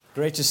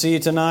Great to see you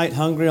tonight.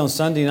 Hungry on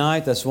Sunday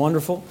night. That's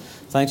wonderful.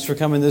 Thanks for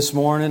coming this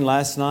morning,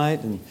 last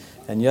night,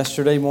 and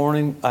yesterday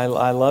morning. I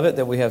love it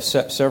that we have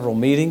several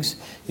meetings.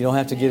 You don't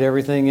have to get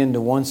everything into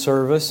one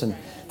service, and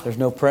there's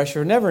no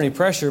pressure. Never any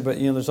pressure, but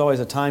there's always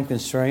a time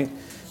constraint.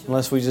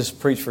 Unless we just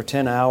preach for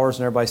 10 hours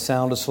and everybody's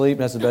sound asleep,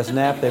 and that's the best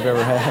nap they've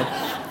ever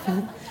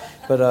had.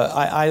 But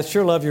I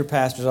sure love your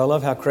pastors. I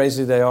love how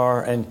crazy they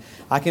are, and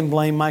I can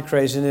blame my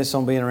craziness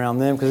on being around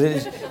them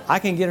because I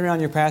can get around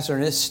your pastor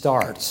and it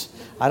starts.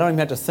 I don't even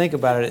have to think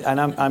about it, and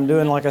I'm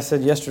doing, like I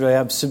said yesterday,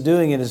 I'm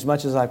subduing it as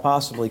much as I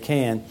possibly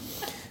can.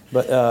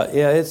 But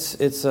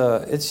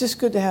it's just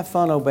good to have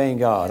fun obeying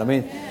God. I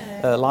mean,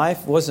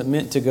 life wasn't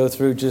meant to go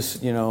through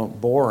just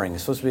boring.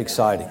 It's supposed to be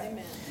exciting.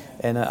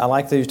 And I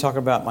like that you talk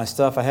about my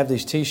stuff. I have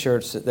these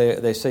T-shirts that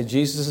they say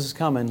Jesus is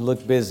coming.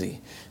 Look busy,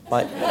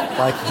 like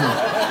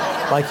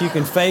you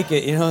can fake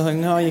it. Like,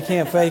 no, you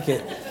can't fake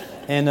it.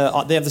 And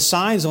they have the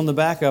signs on the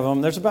back of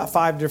them. There's about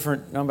 7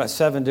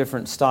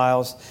 different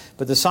styles.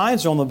 But the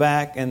signs are on the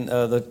back, and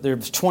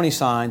there's 20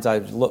 signs.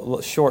 I've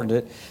shortened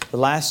it. The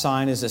last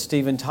sign is that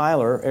Steven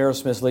Tyler,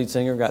 Aerosmith's lead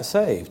singer, got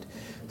saved.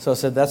 So I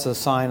said that's a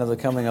sign of the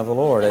coming of the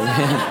Lord.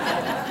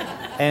 Amen.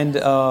 And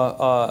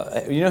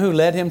you know who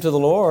led him to the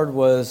Lord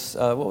was,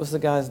 what was the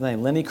guy's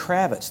name? Lenny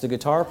Kravitz, the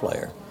guitar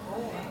player.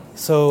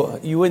 So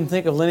you wouldn't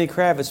think of Lenny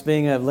Kravitz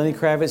being Lenny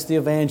Kravitz the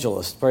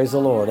evangelist. Praise the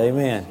Lord.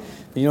 Amen.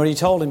 But you know what he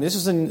told him? This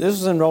was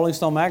in Rolling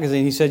Stone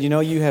magazine. He said,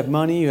 you have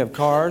money, you have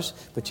cars,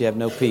 but you have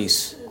no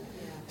peace.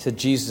 He said,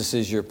 Jesus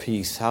is your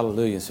peace.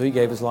 Hallelujah. So he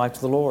gave his life to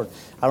the Lord.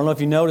 I don't know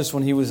if you noticed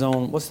when he was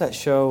on, what's that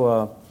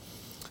show,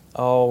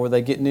 where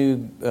they get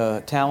new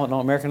talent on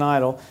American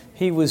Idol.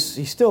 He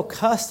still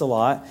cussed a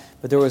lot,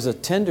 but there was a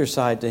tender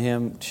side to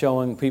him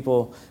showing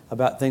people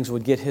about things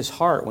would get his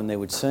heart when they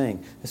would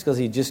sing. It's because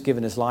he'd just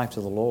given his life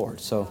to the Lord.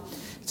 So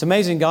it's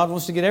amazing. God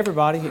wants to get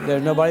everybody.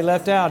 There's nobody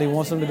left out. He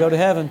wants them to go to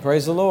heaven.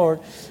 Praise the Lord.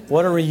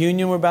 What a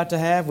reunion we're about to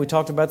have. We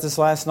talked about this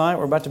last night.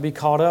 We're about to be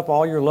caught up.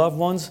 All your loved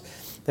ones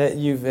that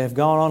you have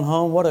gone on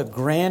home. What a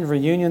grand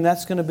reunion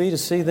that's going to be to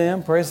see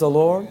them. Praise the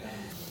Lord.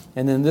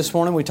 And then this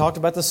morning we talked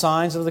about the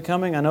signs of the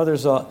coming. I know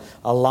there's a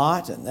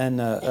lot,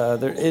 and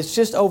it's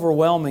just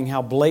overwhelming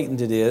how blatant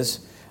it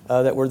is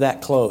that we're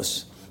that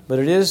close. But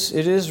it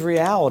is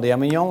reality. I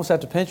mean, you almost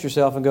have to pinch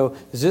yourself and go,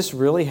 is this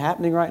really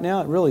happening right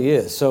now? It really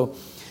is. So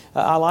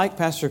I like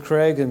Pastor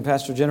Craig and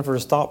Pastor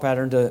Jennifer's thought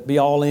pattern to be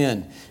all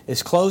in.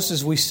 As close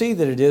as we see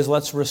that it is,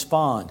 let's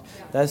respond.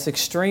 That's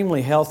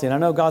extremely healthy. And I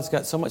know God's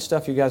got so much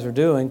stuff you guys are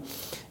doing.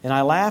 And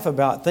I laugh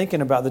about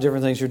thinking about the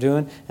different things you're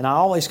doing. And I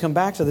always come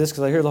back to this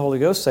because I hear the Holy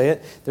Ghost say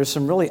it. There's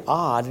some really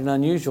odd and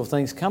unusual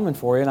things coming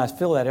for you. And I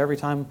feel that every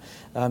time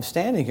I'm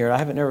standing here. I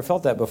haven't never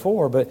felt that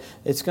before. But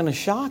it's going to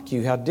shock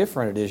you how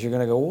different it is. You're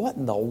going to go, what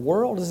in the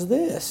world is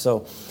this?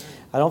 So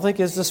I don't think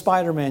it's the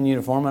Spider-Man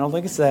uniform. I don't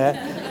think it's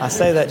that. I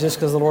say that just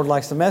because the Lord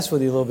likes to mess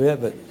with you a little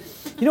bit. But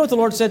you know what the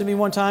Lord said to me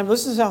one time?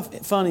 Listen to how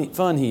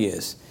fun He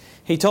is.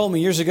 He told me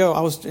years ago,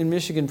 I was in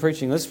Michigan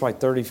preaching, this is probably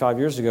 35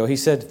 years ago. He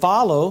said,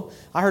 follow,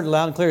 I heard it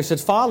loud and clear, he said,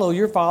 follow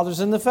your fathers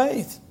in the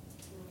faith.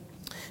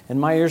 And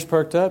my ears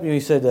perked up. He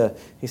said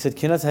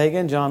Kenneth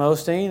Hagin, John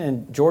Osteen,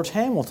 and George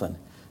Hamilton.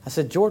 I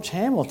said, George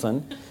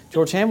Hamilton?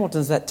 George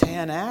Hamilton's that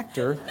tan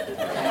actor.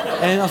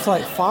 And I was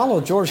like, follow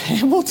George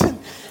Hamilton?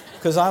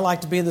 Because I like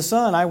to be in the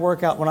sun. I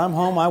work out when I'm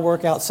home. I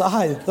work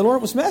outside. The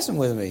Lord was messing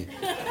with me.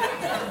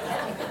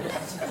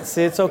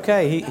 See, it's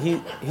okay.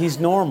 He's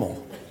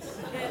normal.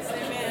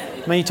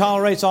 I mean, He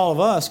tolerates all of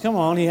us. Come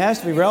on. He has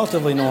to be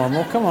relatively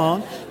normal. Come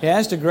on. He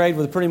has to grade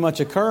with pretty much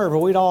a curve or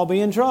we'd all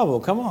be in trouble.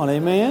 Come on.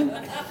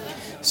 Amen?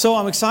 So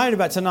I'm excited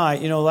about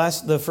tonight.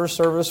 The first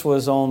service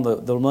was on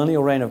the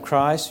millennial reign of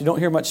Christ. You don't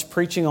hear much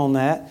preaching on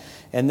that.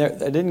 And I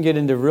didn't get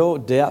into real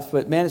depth.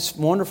 But, man, it's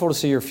wonderful to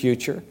see your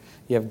future.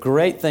 You have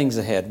great things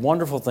ahead,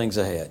 wonderful things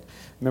ahead.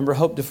 Remember,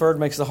 hope deferred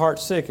makes the heart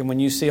sick. And when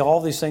you see all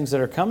these things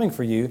that are coming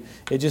for you,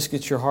 it just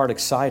gets your heart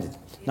excited.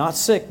 Not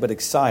sick, but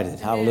excited.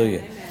 Hallelujah.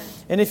 Amen.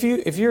 And if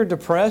you're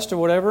depressed or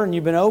whatever, and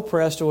you've been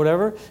oppressed or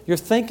whatever, you're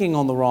thinking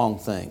on the wrong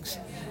things.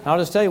 And I'll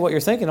just tell you what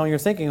you're thinking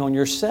on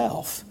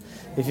yourself.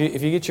 If you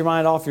get your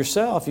mind off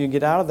yourself, you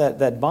get out of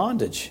that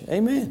bondage.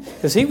 Amen.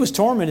 Because He was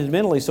tormented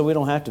mentally, so we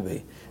don't have to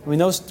be. I mean,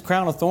 those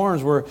crown of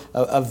thorns were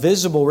a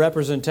visible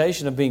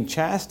representation of being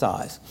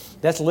chastised.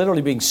 That's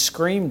literally being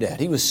screamed at.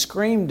 He was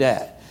screamed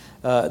at.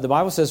 The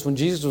Bible says when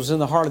Jesus was in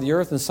the heart of the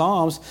earth in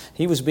Psalms,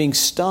 He was being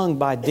stung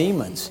by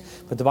demons.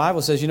 But the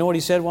Bible says, you know what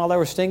He said while they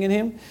were stinging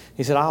Him?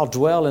 He said, I'll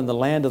dwell in the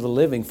land of the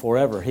living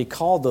forever. He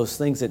called those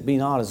things that be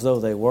not as though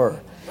they were.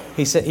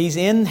 He said, He's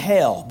in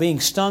hell being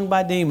stung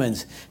by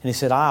demons. And He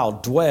said, I'll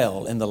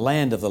dwell in the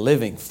land of the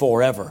living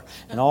forever.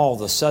 And all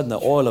of a sudden the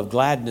oil of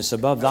gladness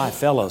above thy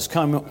fellows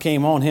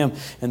came on Him.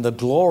 And the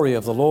glory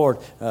of the Lord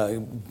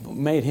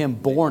made Him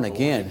born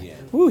again.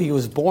 Woo, He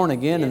was born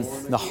again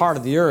in the heart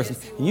of the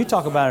earth. And you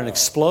talk about an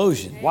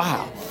explosion.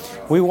 Wow.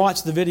 We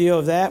watched the video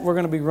of that. We're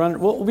going to be running.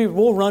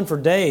 We'll run for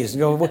days and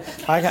go,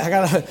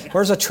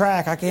 where's a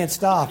track? I can't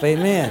stop.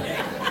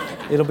 Amen.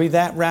 It'll be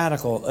that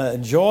radical,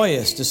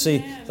 joyous to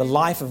see the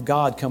life of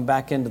God come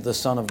back into the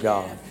Son of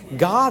God.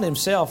 God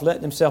Himself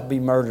letting Himself be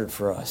murdered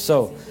for us.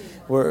 So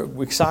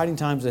we're exciting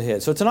times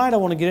ahead. So tonight I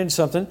want to get into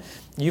something.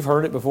 You've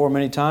heard it before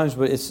many times,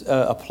 but it's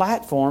a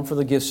platform for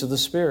the gifts of the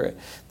Spirit.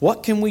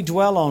 What can we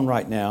dwell on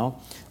right now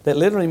that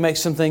literally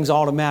makes some things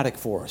automatic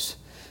for us?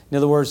 In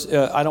other words,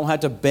 I don't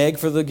have to beg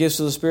for the gifts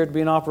of the Spirit to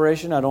be in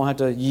operation. I don't have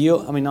to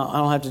yield. I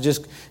don't have to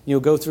just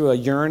go through a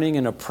yearning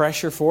and a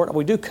pressure for it.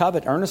 We do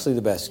covet earnestly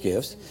the best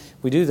gifts.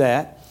 We do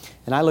that.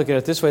 And I look at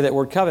it this way, that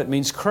word covet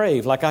means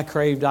crave. Like I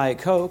crave Diet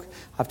Coke.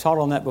 I've taught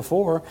on that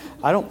before.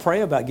 I don't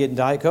pray about getting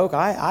Diet Coke.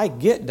 I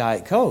get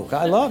Diet Coke.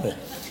 I love it.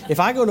 If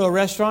I go to a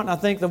restaurant and I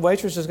think the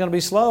waitress is going to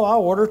be slow, I'll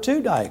order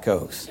 2 Diet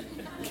Cokes.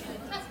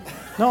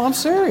 No, I'm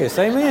serious.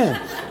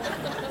 Amen.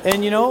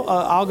 And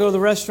I'll go to the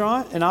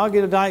restaurant and I'll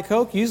get a Diet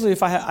Coke. Usually,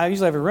 if I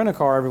usually have a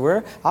rent-a-car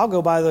everywhere, I'll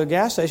go by the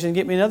gas station and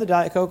get me another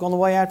Diet Coke on the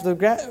way after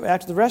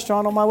the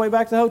restaurant on my way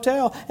back to the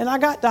hotel. And I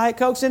got Diet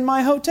Cokes in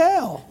my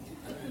hotel.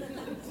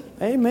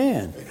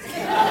 Amen.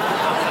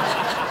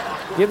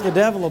 Give the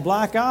devil a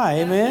black eye.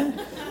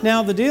 Amen.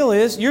 Now the deal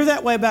is, you're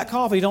that way about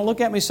coffee. Don't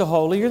look at me so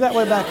holy. You're that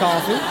way about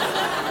coffee.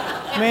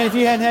 Man, if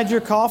you hadn't had your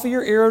coffee,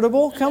 you're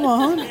irritable. Come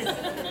on.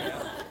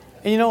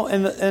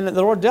 And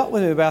the Lord dealt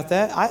with me about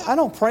that. I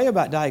don't pray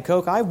about Diet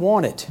Coke. I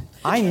want it.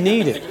 I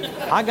need it.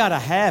 I got to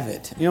have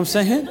it. You know what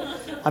I'm saying?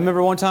 I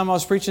remember one time I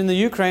was preaching in the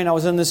Ukraine. I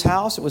was in this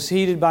house. It was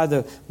heated by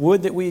the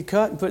wood that we had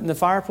cut and put in the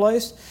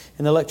fireplace.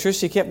 And the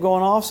electricity kept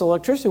going off. So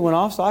electricity went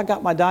off. So I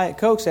got my Diet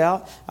Cokes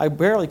out. I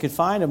barely could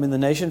find them in the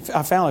nation.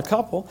 I found a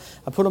couple.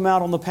 I put them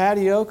out on the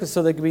patio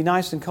so they could be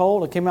nice and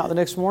cold. I came out the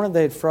next morning.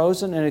 They had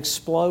frozen and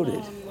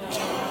exploded.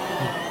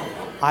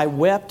 I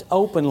wept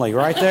openly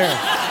right there.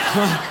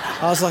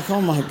 I was like,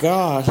 oh my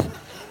God.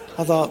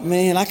 I thought,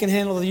 man, I can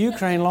handle the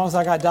Ukraine as long as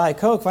I got Diet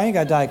Coke. If I ain't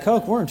got Diet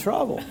Coke, we're in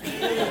trouble.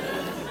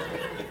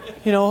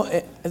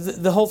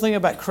 The whole thing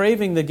about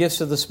craving the gifts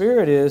of the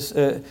Spirit is,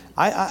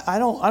 I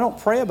don't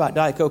pray about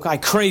Diet Coke. I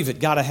crave it,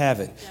 got to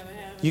have it.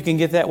 You can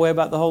get that way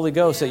about the Holy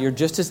Ghost, that you're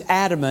just as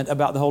adamant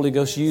about the Holy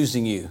Ghost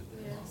using you.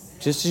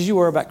 Just as you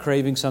were about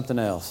craving something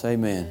else.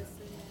 Amen.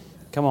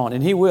 Come on,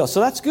 and He will. So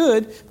that's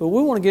good, but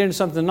we want to get into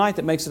something tonight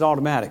that makes it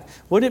automatic.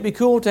 Wouldn't it be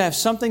cool to have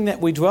something that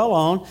we dwell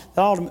on,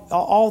 that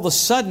all of a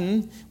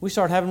sudden we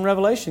start having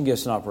revelation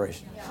gifts in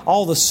operation?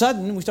 All of a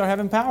sudden we start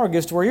having power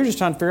gifts to where you're just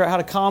trying to figure out how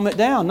to calm it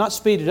down, not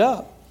speed it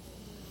up.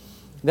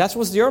 That's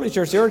what's the early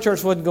church. The early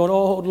church wasn't going,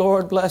 oh,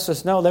 Lord, bless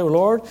us. No, they were,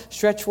 Lord,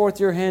 stretch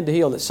forth your hand to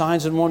heal, that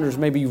signs and wonders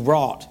may be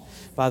wrought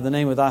by the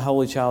name of thy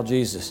holy child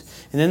Jesus.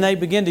 And then they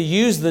begin to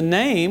use the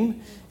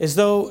name as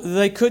though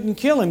they couldn't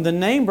kill Him. The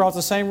name brought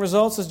the same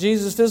results as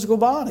Jesus' physical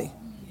body.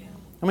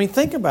 I mean,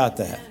 think about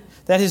that.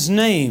 That His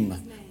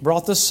name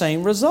brought the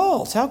same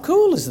results. How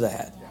cool is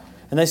that?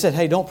 And they said,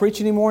 hey, don't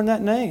preach any more in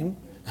that name.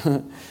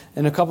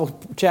 And a couple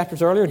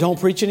chapters earlier, don't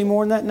preach any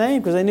more in that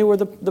name, because they knew where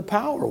the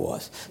power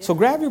was. So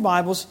grab your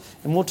Bibles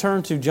and we'll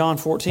turn to John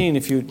 14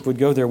 if you would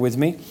go there with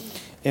me.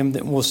 And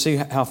we'll see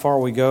how far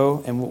we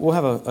go. And we'll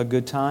have a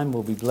good time.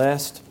 We'll be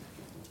blessed.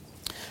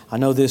 I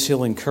know this,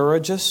 He'll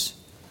encourage us.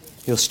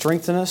 He'll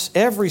strengthen us.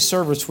 Every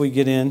service we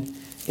get in,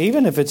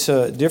 even if it's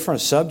a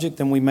different subject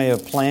than we may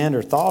have planned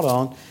or thought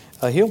on,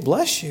 He'll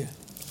bless you.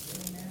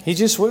 He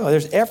just will.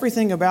 There's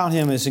everything about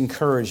Him is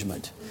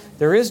encouragement.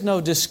 There is no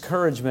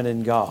discouragement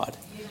in God.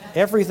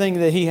 Everything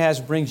that He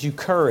has brings you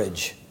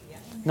courage,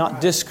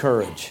 not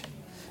discourage.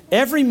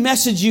 Every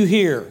message you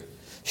hear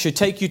should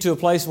take you to a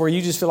place where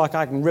you just feel like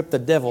I can rip the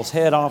devil's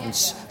head off and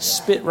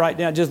spit right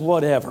down, just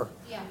whatever.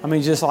 I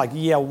mean, just like,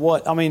 yeah,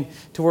 what? I mean,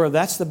 to where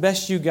that's the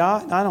best you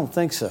got? I don't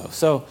think so.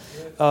 So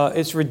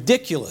it's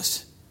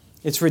ridiculous.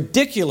 It's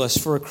ridiculous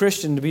for a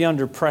Christian to be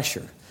under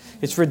pressure.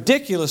 It's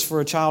ridiculous for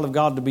a child of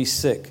God to be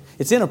sick.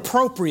 It's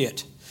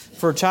inappropriate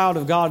for a child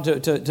of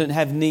God to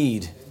have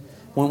need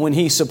when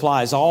He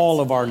supplies all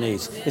of our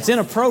needs. It's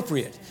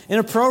inappropriate.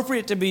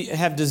 Inappropriate to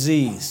have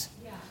disease,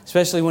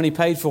 especially when He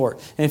paid for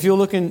it. And if you'll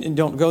look and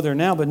don't go there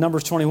now, but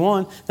Numbers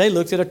 21, they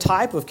looked at a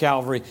type of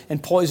Calvary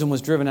and poison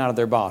was driven out of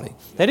their body.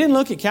 They didn't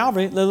look at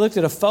Calvary, they looked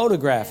at a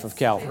photograph of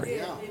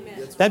Calvary.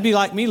 That'd be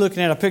like me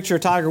looking at a picture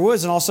of Tiger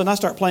Woods and all of a sudden I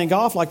start playing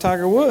golf like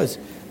Tiger Woods.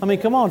 I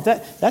mean, come on,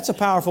 that's a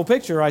powerful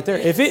picture right there.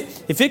 If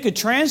it could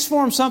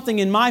transform something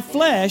in my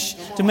flesh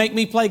to make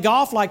me play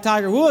golf like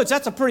Tiger Woods,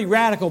 that's a pretty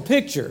radical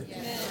picture.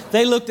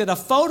 They looked at a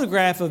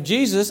photograph of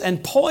Jesus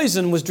and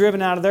poison was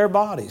driven out of their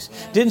bodies.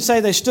 Didn't say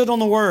they stood on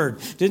the Word.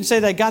 Didn't say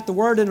they got the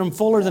Word in them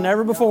fuller than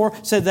ever before.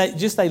 Said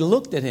they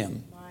looked at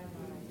Him.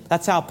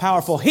 That's how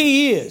powerful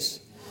He is.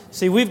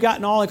 See, we've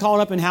gotten all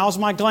caught up in how's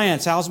my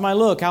glance, how's my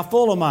look, how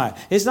full am I?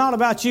 It's not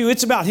about you,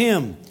 it's about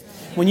Him.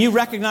 When you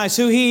recognize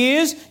who He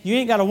is, you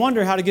ain't got to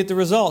wonder how to get the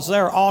results.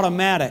 They're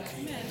automatic.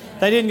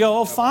 They didn't go,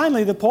 oh,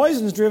 finally the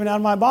poison's driven out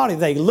of my body.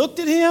 They looked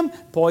at Him,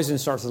 poison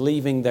starts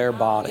leaving their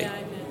body.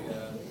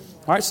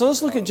 All right, so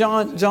let's look at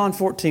John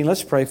 14.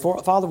 Let's pray.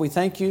 Father, we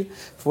thank You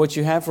for what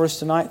You have for us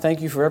tonight.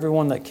 Thank You for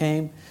everyone that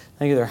came.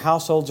 Thank You their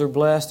households are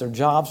blessed, their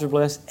jobs are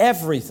blessed,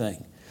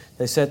 everything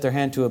They set their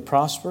hand to it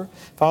prosper.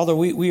 Father,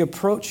 we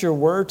approach your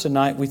word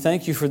tonight. We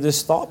thank you for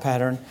this thought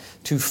pattern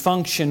to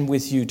function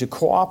with you, to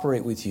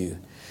cooperate with you,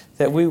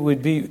 that we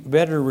would be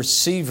better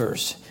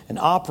receivers and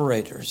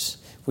operators.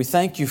 We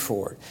thank you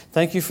for it.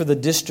 Thank you for the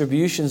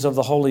distributions of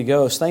the Holy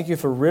Ghost. Thank you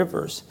for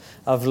rivers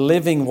of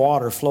living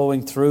water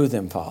flowing through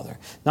them, Father.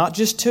 Not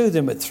just to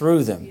them, but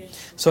through them.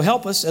 So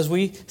help us as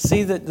we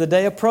see the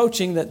day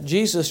approaching that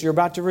Jesus, you're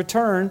about to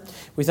return.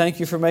 We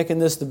thank you for making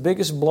this the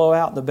biggest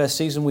blowout, the best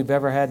season we've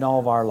ever had in all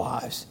of our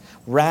lives.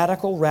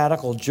 Radical,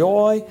 radical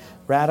joy,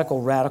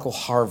 radical, radical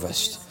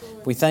harvest.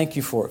 We thank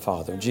you for it,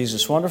 Father. In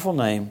Jesus' wonderful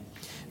name,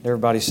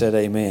 everybody said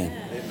amen.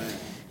 Amen.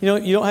 You know,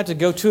 you don't have to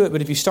go to it,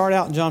 but if you start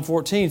out in John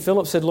 14,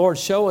 Philip said, Lord,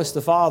 show us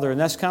the Father. And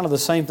that's kind of the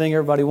same thing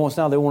everybody wants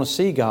now. They want to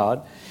see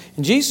God.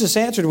 And Jesus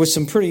answered with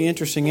some pretty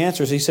interesting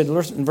answers. He said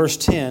in verse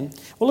 10,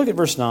 well, look at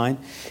verse 9.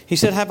 He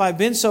said, have I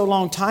been so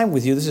long time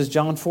with you? This is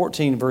John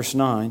 14, verse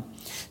 9.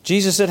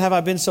 Jesus said, have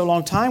I been so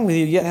long time with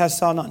you, yet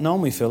hast thou not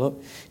known me,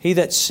 Philip? He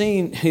that's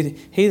seen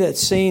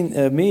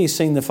me,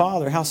 seen the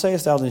Father. How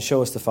sayest thou then,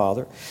 show us the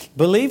Father?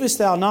 Believest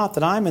thou not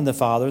that I am in the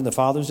Father, and the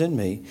Father is in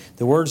me?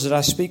 The words that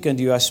I speak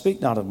unto you, I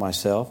speak not of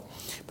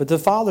myself, but the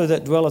Father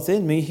that dwelleth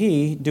in me,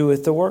 He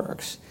doeth the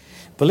works.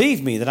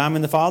 Believe me that I'm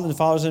in the Father, and the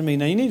Father is in me.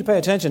 Now you need to pay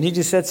attention. He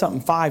just said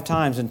something 5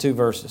 times in 2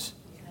 verses.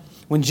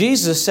 When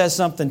Jesus says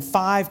something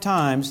 5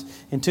 times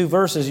in 2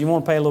 verses, you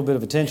want to pay a little bit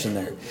of attention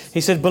there. He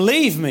said,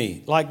 believe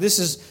me. Like this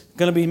is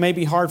going to be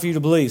maybe hard for you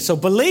to believe. So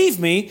believe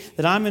me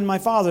that I'm in my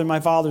Father and my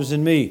Father's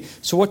in me.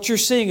 So what you're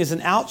seeing is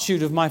an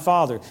outshoot of my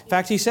Father. In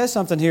fact, he says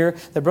something here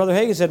that Brother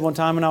Hagin said one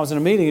time when I was in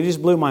a meeting. It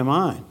just blew my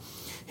mind.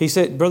 He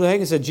said, Brother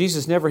Hagin said,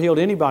 Jesus never healed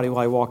anybody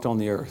while He walked on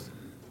the earth.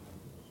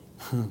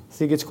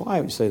 See, it gets quiet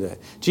when you say that.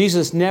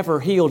 Jesus never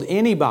healed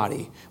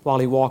anybody while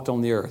He walked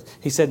on the earth.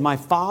 He said, my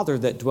Father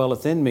that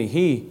dwelleth in me,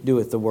 He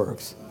doeth the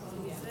works.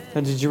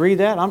 Now, did you read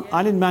that?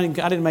 I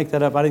didn't make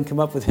that up. I didn't come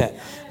up with that.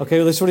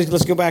 Okay, let's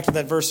go back to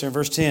that verse here,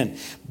 verse 10.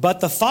 But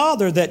the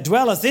Father that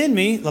dwelleth in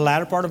me, the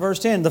latter part of verse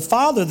 10, the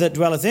Father that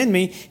dwelleth in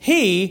me,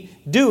 He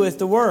doeth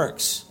the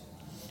works.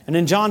 And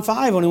in John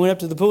 5, when He went up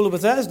to the pool of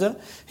Bethesda,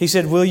 He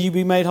said, will you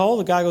be made whole?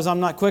 The guy goes,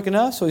 I'm not quick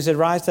enough. So He said,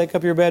 rise, take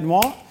up your bed and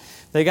walk.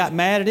 They got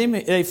mad at Him.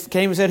 They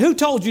came and said, who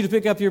told you to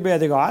pick up your bed?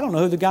 They go, I don't know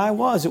who the guy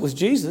was. It was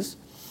Jesus.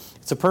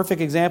 It's a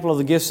perfect example of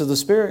the gifts of the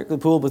Spirit. The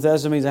pool of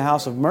Bethesda means a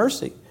house of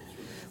mercy.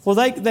 Well,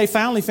 they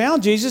finally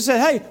found Jesus and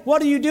said, hey,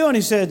 what are you doing?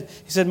 He said,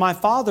 my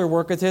Father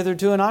worketh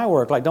hitherto and I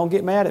work. Like, don't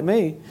get mad at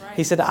me. Right.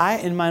 He said, I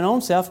in mine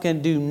own self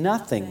can do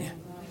nothing.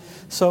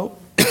 So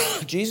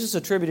Jesus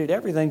attributed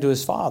everything to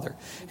His Father.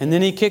 And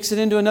then He kicks it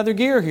into another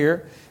gear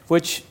here,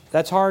 which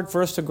that's hard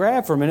for us to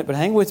grab for a minute, but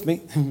hang with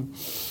me.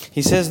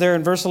 He says there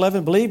in verse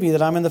 11, believe me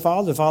that I'm in the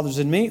Father, the Father's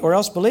in me, or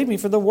else believe me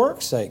for the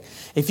work's sake.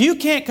 If you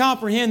can't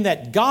comprehend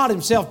that God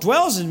Himself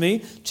dwells in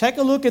me, take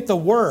a look at the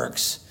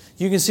works.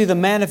 You can see the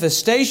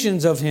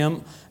manifestations of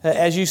Him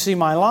as you see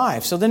my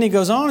life. So then He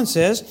goes on and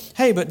says,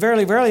 hey, but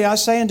verily, verily, I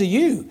say unto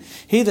you,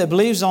 he that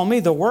believes on me,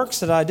 the works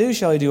that I do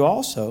shall he do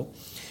also.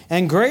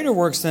 And greater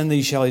works than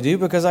these shall he do,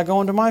 because I go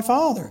unto my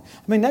Father.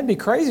 I mean, that'd be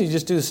crazy to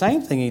just do the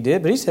same thing He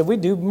did, but He said we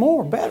do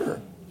more, better.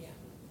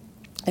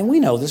 And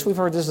we know this. We've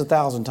heard this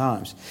 1,000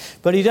 times.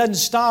 But He doesn't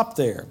stop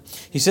there.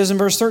 He says in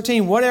verse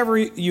 13, whatever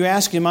you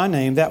ask in my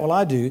name, that will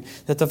I do,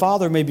 that the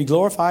Father may be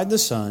glorified in the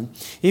Son.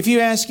 If you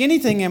ask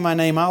anything in my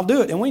name, I'll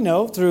do it. And we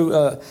know through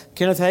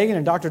Kenneth Hagin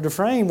and Dr.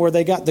 Dufresne where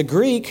they got the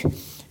Greek,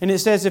 and it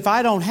says, if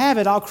I don't have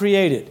it, I'll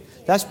create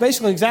it. That's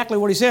basically exactly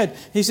what he said.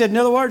 He said, in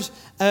other words,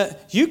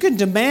 you can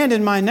demand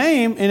in my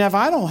name, and if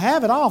I don't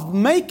have it, I'll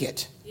make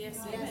it.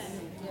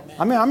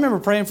 I mean, I remember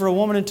praying for a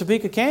woman in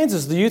Topeka,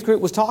 Kansas. The youth group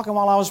was talking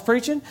while I was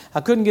preaching.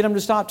 I couldn't get them to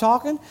stop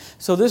talking.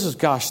 So this was,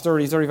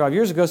 30, 35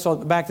 years ago. So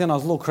back then I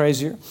was a little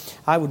crazier.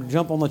 I would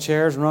jump on the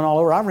chairs and run all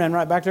over. I ran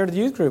right back there to the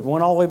youth group and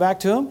went all the way back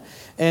to them.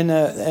 And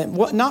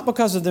not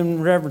because of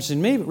them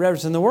reverencing me, but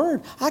reverencing the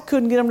Word. I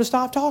couldn't get them to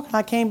stop talking.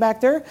 I came back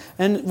there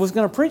and was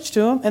going to preach to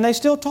them, and they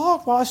still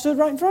talked while I stood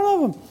right in front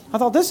of them. I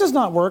thought, this is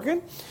not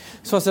working.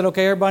 So I said,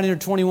 okay, everybody under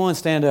 21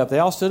 stand up. They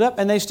all stood up,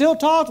 and they still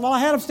talked while I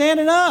had them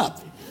standing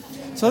up.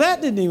 So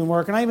that didn't even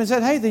work. And I even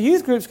said, hey, the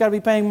youth group's got to be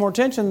paying more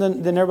attention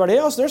than everybody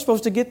else. They're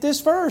supposed to get this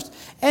first.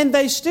 And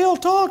they still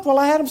talked while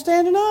I had them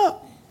standing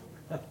up.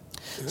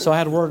 So I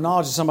had a word of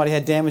knowledge that somebody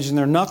had damage in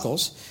their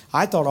knuckles.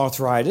 I thought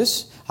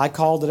arthritis. I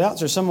called it out. Is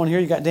there someone here,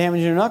 you got damage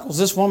in your knuckles?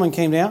 This woman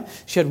came down.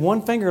 She had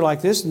one finger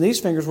like this, and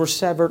these fingers were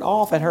severed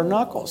off at her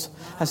knuckles.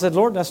 I said,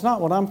 Lord, that's not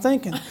what I'm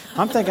thinking.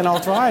 I'm thinking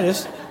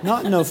arthritis,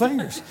 not no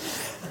fingers.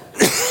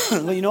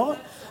 Well, you know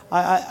what?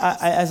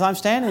 As I'm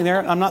standing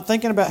there, I'm not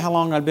thinking about how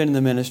long I've been in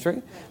the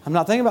ministry. I'm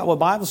not thinking about what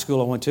Bible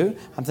school I went to.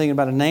 I'm thinking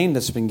about a name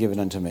that's been given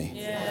unto me.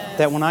 Yes.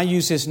 That when I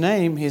use His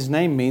name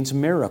means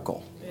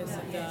miracle. Yes,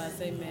 it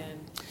does. Amen.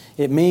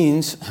 It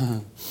means,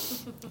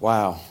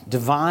 wow,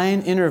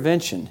 divine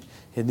intervention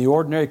in the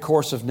ordinary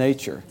course of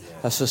nature.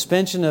 A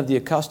suspension of the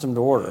accustomed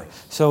order.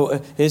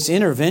 So it's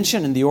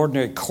intervention in the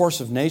ordinary course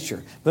of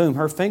nature. Boom,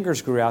 her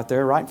fingers grew out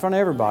there right in front of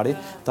everybody.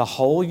 The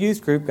whole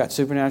youth group got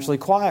supernaturally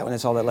quiet when they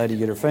saw that lady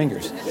get her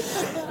fingers.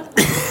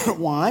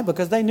 Why?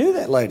 Because they knew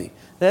that lady.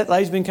 That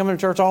lady's been coming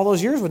to church all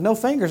those years with no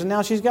fingers, and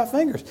now she's got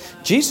fingers.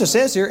 Jesus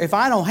says here, if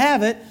I don't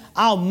have it,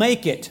 I'll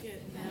make it.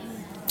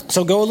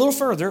 So go a little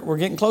further. We're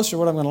getting closer to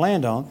what I'm going to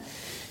land on.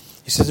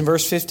 He says in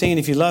verse 15,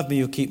 if you love me,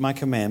 you'll keep my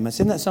commandments.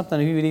 Isn't that something,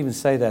 if you would even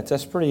say that?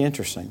 That's pretty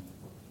interesting.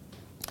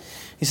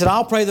 He said,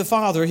 I'll pray the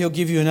Father, He'll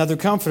give you another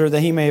comforter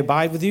that He may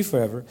abide with you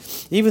forever.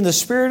 Even the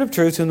Spirit of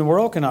truth whom the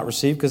world cannot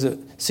receive because it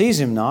sees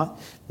Him not,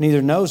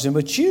 neither knows Him.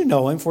 But you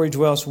know Him, for He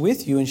dwells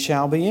with you and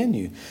shall be in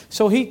you.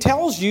 So He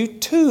tells you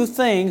two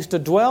things to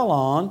dwell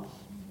on,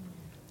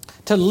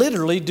 to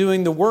literally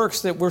doing the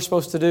works that we're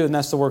supposed to do, and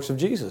that's the works of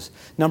Jesus.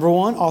 Number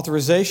one,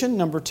 authorization.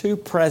 Number two,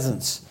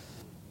 presence.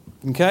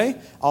 Okay?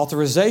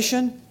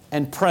 Authorization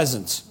and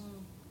presence.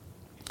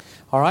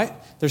 All right?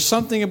 There's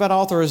something about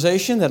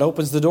authorization that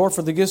opens the door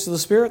for the gifts of the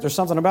Spirit. There's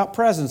something about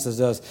presence that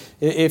does.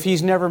 If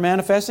He's never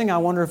manifesting, I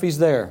wonder if He's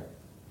there.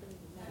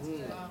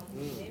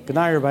 Good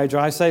night, everybody.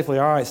 Drive safely.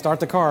 All right, start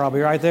the car. I'll be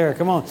right there.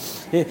 Come on.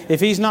 If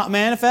He's not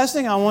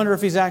manifesting, I wonder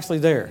if He's actually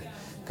there.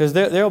 Because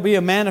there'll be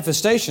a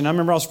manifestation. I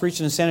remember I was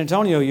preaching in San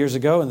Antonio years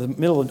ago in the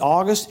middle of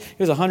August. It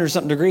was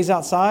 100-something degrees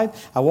outside.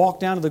 I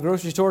walked down to the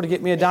grocery store to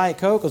get me a Diet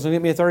Coke. I was going to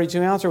get me a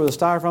 32-ouncer with a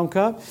styrofoam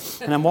cup.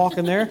 And I'm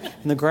walking there,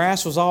 and the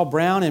grass was all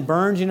brown and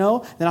burned, you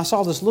know. Then I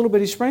saw this little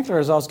bitty sprinkler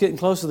as I was getting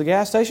close to the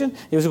gas station.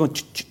 It was going,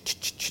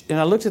 and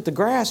I looked at the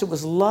grass. It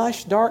was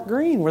lush, dark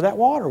green where that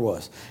water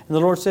was. And the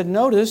Lord said,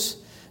 notice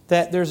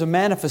that there's a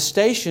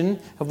manifestation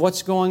of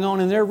what's going on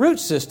in their root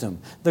system.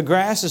 The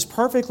grass is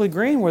perfectly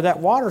green where that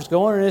water's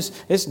going, and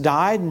it's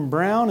dyed and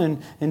brown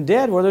and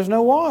dead where there's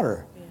no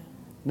water. Yeah.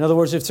 In other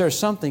words, if there's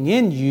something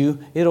in you,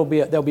 there'll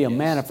be a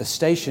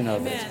manifestation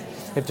of it.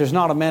 If there's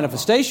not a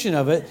manifestation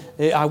of it,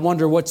 I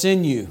wonder what's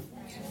in you.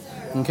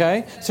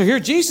 Okay? So here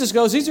Jesus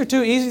goes, these are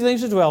two easy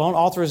things to dwell on,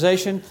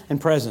 authorization and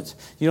presence.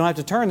 You don't have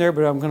to turn there,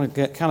 but I'm going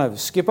to kind of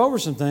skip over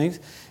some things.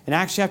 In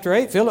Acts chapter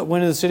 8, Philip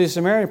went into the city of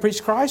Samaria and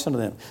preached Christ unto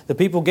them. The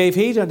people gave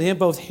heed unto him,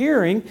 both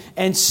hearing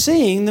and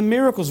seeing the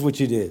miracles which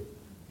he did.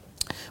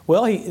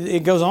 Well,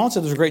 it goes on, so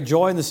there's great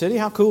joy in the city.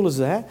 How cool is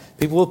that?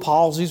 People with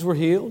palsies were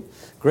healed.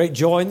 Great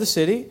joy in the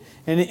city.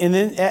 And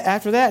then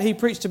after that, he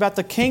preached about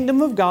the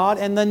kingdom of God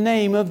and the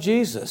name of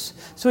Jesus.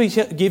 So he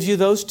gives you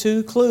those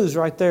two clues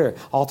right there.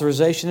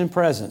 Authorization and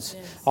presence.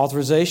 Yes.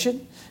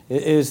 Authorization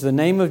is the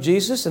name of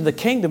Jesus, and the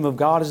kingdom of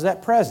God is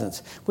that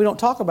presence. We don't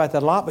talk about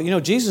that a lot, but you know,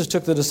 Jesus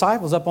took the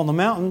disciples up on the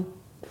mountain.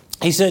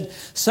 He said,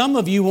 some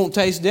of you won't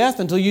taste death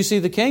until you see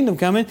the kingdom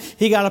coming.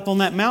 He got up on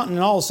that mountain,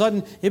 and all of a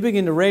sudden, it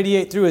began to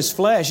radiate through his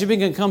flesh. It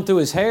began to come through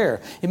his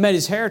hair. It made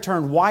his hair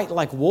turn white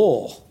like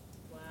wool.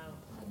 Wow.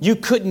 You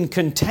couldn't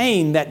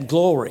contain that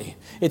glory.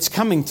 It's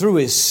coming through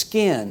his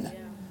skin. Yeah.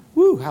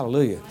 Woo,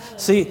 hallelujah.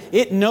 See,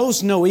 it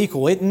knows no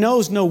equal. It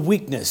knows no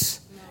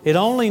weakness. It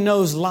only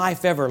knows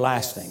life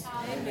everlasting.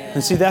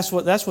 And see, that's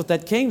what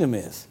that kingdom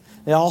is.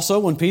 And also,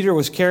 when Peter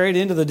was carried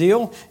into the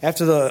deal,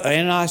 after the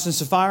Ananias and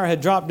Sapphira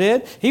had dropped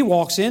dead, he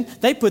walks in.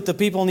 They put the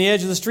people on the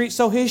edge of the street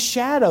so his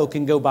shadow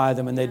can go by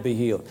them and they'd be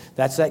healed.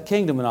 That's that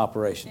kingdom in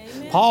operation.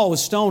 Amen. Paul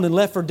was stoned and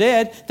left for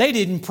dead. They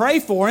didn't pray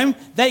for him.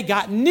 They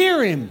got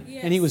near him,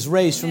 and he was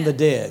raised from the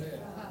dead.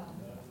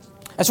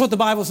 That's what the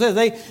Bible says.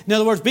 In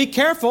other words, be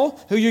careful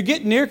who you're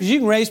getting near, because you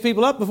can raise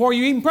people up before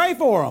you even pray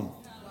for them.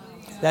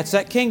 That's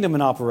that kingdom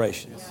in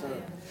operation.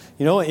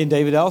 You know, in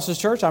David Ellis's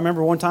church, I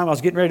remember one time I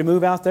was getting ready to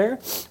move out there,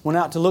 went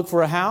out to look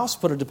for a house,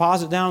 put a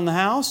deposit down in the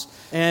house,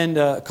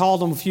 and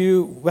called them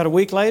about a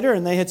week later,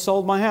 and they had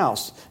sold my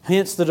house.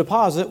 Hence, the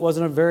deposit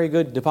wasn't a very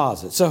good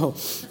deposit. So,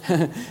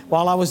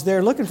 while I was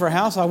there looking for a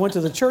house, I went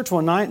to the church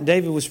one night, and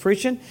David was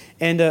preaching,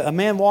 and a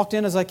man walked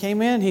in as I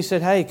came in. He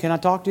said, hey, can I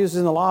talk to you? This is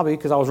in the lobby,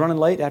 because I was running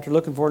late after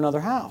looking for another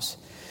house.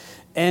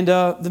 And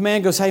the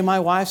man goes, hey, my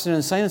wife's in an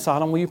insane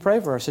asylum. Will you pray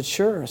for her? I said,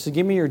 sure. I said,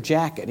 give me your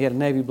jacket. He had a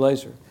navy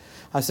blazer.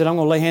 I said, I'm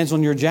going to lay hands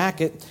on your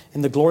jacket,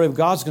 and the glory of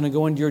God's going to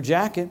go into your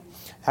jacket.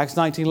 Acts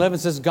 19:11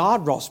 says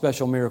God wrought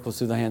special miracles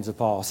through the hands of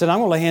Paul. I said, I'm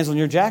going to lay hands on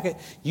your jacket.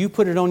 You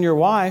put it on your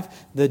wife.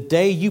 The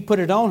day you put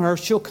it on her,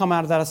 she'll come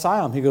out of that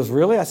asylum. He goes,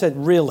 really? I said,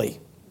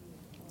 really?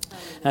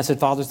 And I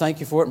said, Father, thank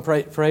you for it,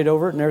 and prayed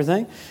over it and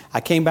everything.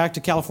 I came back to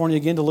California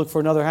again to look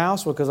for another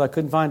house because I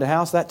couldn't find a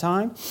house that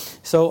time.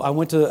 So I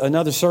went to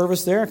another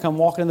service there. I come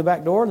walking in the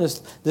back door, and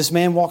this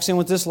man walks in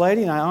with this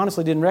lady, and I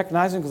honestly didn't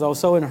recognize him because I was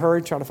so in a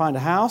hurry to try to find a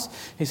house.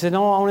 He said,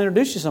 no, I want to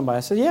introduce you to somebody.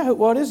 I said, yeah,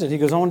 what is it? He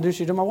goes, I want to introduce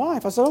you to my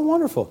wife. I said, oh,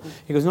 wonderful.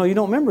 He goes, no, you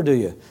don't remember, do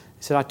you?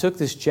 He said, I took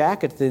this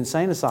jacket at the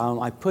insane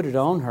asylum. I put it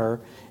on her.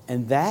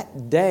 And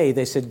that day,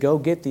 they said, go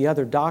get the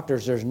other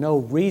doctors. There's no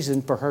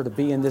reason for her to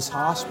be in this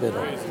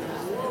hospital.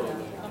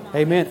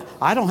 Amen.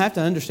 I don't have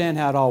to understand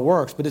how it all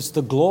works, but it's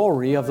the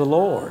glory of the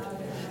Lord.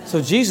 So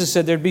Jesus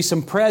said there'd be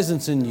some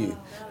presence in you.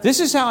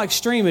 This is how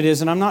extreme it is,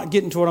 and I'm not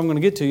getting to what I'm going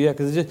to get to yet,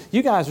 because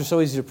you guys are so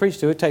easy to preach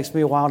to. It takes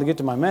me a while to get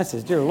to my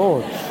message. Dear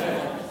Lord.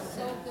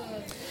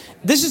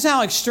 This is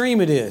how extreme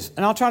it is.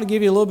 And I'll try to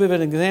give you a little bit of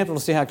an example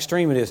to see how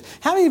extreme it is.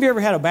 How many of you ever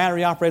had a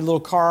battery-operated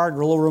little car,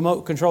 or a little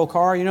remote control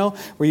car,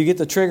 where you get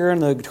the trigger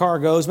and the car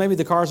goes, maybe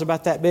the car's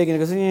about that big and it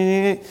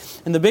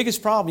goes, and the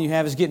biggest problem you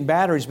have is getting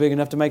batteries big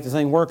enough to make the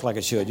thing work like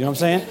it should. You know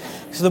what I'm saying?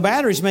 So the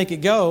batteries make it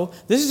go.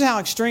 This is how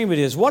extreme it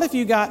is. What if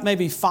you got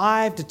maybe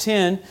 5 to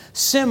 10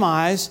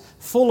 semis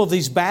full of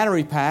these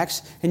battery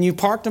packs, and you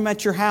parked them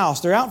at your house?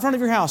 They're out in front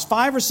of your house,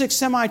 5 or 6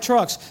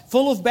 semi-trucks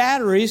full of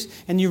batteries,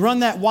 and you run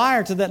that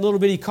wire to that little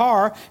bitty car,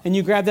 and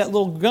you grab that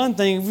little gun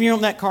thing,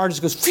 and that car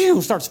just goes,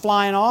 phew, starts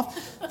flying off.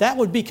 That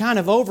would be kind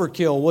of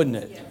overkill, wouldn't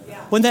it?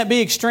 Yeah. Wouldn't that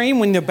be extreme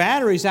when the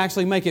batteries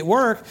actually make it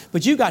work,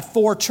 but you got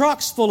 4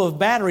 trucks full of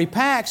battery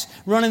packs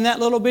running that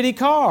little bitty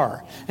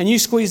car, and you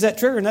squeeze that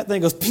trigger, and that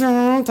thing goes,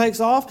 takes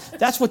off?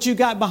 That's what you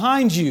got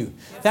behind you.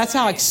 That's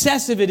how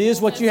excessive it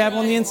is what you have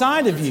on the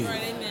inside of you.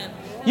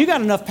 You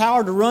got enough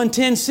power to run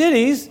 10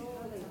 cities.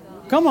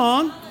 Come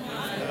on.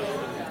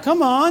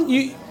 Come on.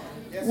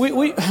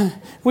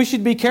 We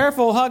should be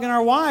careful hugging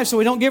our wives so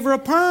we don't give her a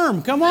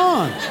perm. Come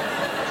on.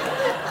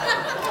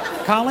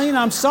 Colleen,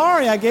 I'm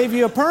sorry I gave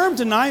you a perm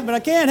tonight, but I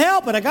can't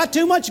help it. I got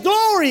too much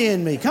glory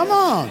in me. Come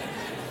on.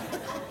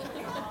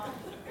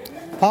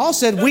 Paul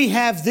said we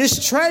have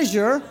this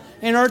treasure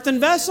in earthen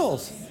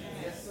vessels.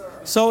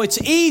 So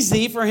it's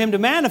easy for Him to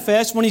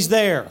manifest when He's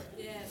there.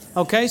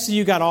 Okay, so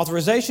you got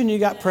authorization, you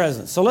got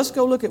presence. So let's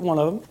go look at one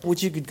of them,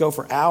 which you could go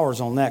for hours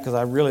on that because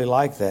I really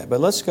like that. But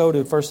let's go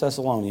to 1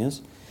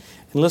 Thessalonians,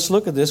 and let's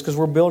look at this because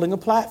we're building a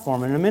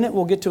platform. And in a minute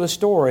we'll get to a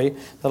story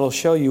that'll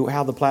show you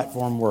how the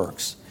platform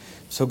works.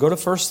 So go to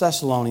 1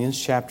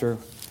 Thessalonians chapter.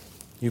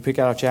 You pick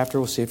out a chapter,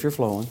 we'll see if you're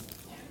flowing.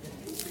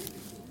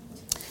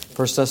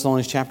 1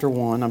 Thessalonians chapter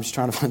 1. I'm just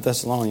trying to find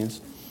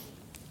Thessalonians.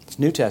 It's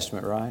New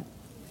Testament, right?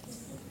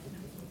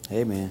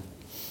 Amen.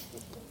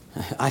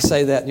 I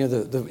say that,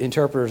 the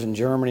interpreters in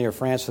Germany or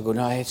France will go,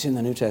 no, it's in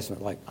the New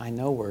Testament. Like, I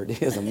know where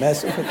it is. I'm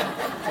messing with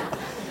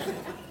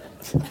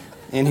it.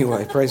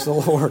 Anyway, praise the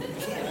Lord.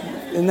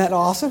 Isn't that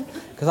awesome?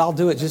 Because I'll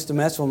do it just to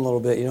mess with them a little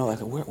bit. Like,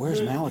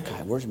 where's Malachi?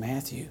 Where's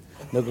Matthew?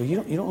 They'll go, you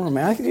don't know where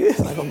Malachi is?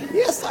 I go,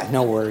 yes, I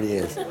know where it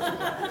is.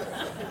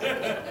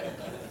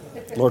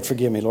 Lord,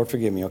 forgive me. Lord,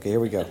 forgive me. Okay, here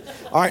we go.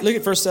 All right, look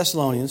at 1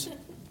 Thessalonians.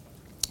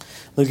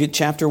 Look at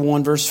chapter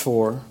 1, verse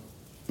 4.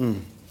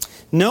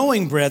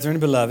 Knowing,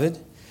 brethren, beloved,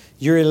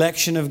 your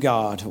election of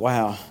God.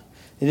 Wow.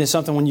 It is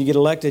something when you get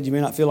elected, you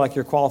may not feel like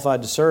you're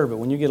qualified to serve, but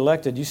when you get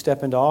elected, you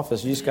step into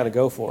office, you just got to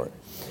go for it.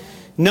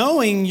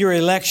 Knowing your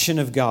election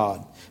of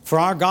God. For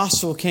our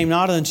gospel came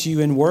not unto you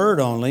in word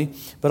only,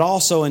 but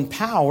also in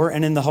power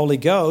and in the Holy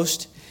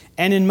Ghost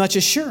and in much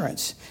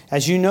assurance,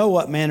 as you know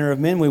what manner of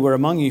men we were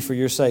among you for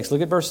your sakes.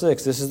 Look at verse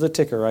 6. This is the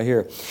ticker right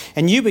here.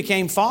 And you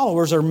became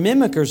followers or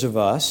mimickers of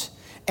us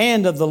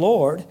and of the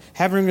Lord,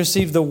 having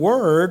received the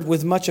word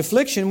with much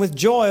affliction, with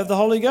joy of the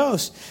Holy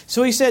Ghost.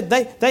 So he said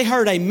they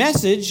heard a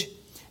message,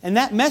 and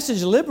that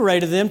message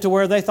liberated them to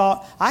where they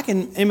thought, I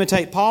can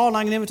imitate Paul and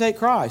I can imitate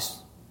Christ.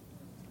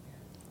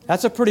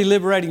 That's a pretty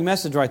liberating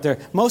message right there.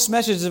 Most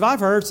messages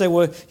I've heard say,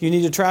 well, you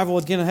need to travel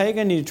with Kenneth Hagin,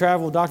 you need to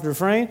travel with Dr.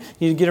 Dufresne,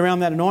 you need to get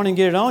around that anointing and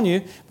get it on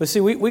you. But see,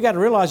 we got to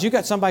realize you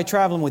got somebody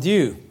traveling with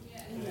you.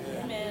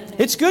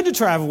 It's good to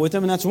travel with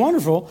them, and that's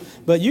wonderful.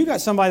 But you got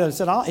somebody that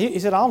said, he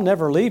said, I'll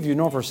never leave you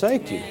nor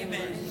forsake you.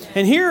 Amen.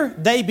 And here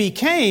they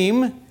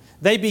became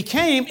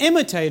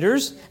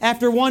imitators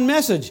after one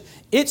message.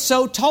 It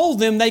so told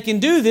them they can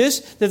do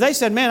this that they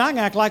said, man, I can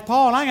act like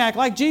Paul and I can act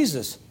like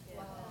Jesus.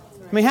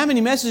 I mean, how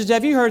many messages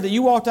have you heard that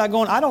you walked out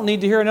going, I don't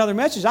need to hear another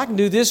message. I can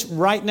do this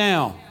right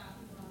now.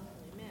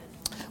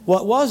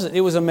 What was it?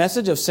 It was a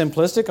message of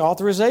simplistic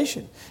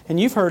authorization. And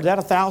you've heard that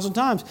 1,000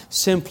 times.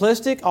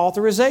 Simplistic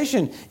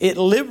authorization. It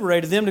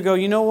liberated them to go,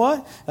 you know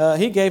what?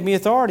 He gave me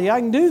authority. I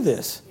can do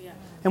this. Yeah.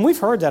 And we've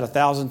heard that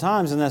 1,000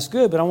 times, and that's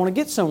good, but I want to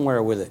get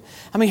somewhere with it.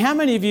 I mean, how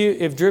many of you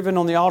have driven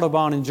on the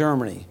Autobahn in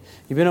Germany?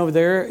 You've been over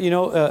there?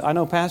 I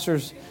know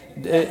pastors.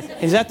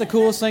 Is that the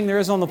coolest thing there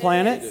is on the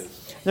planet?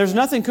 There's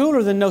nothing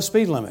cooler than no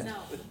speed limit. No.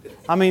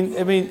 I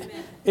mean,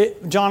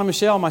 John and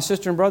Michelle, my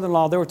sister and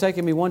brother-in-law, they were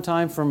taking me one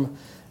time from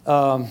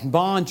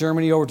Bonn,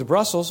 Germany, over to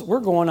Brussels. We're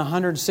going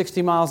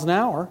 160 miles an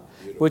hour,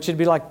 which would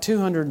be like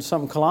 200 and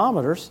something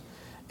kilometers,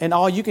 and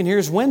all you can hear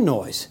is wind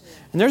noise.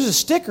 And there's a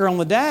sticker on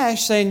the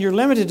dash saying you're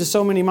limited to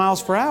so many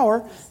miles per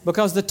hour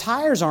because the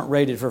tires aren't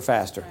rated for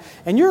faster.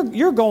 And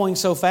you're going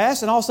so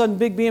fast, and all of a sudden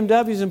big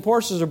BMWs and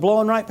Porsches are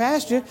blowing right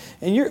past you,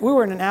 and we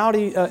were in an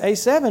Audi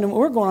A7, and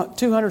we're going up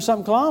 200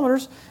 something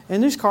kilometers,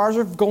 and these cars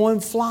are going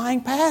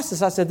flying past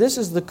us. I said, this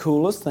is the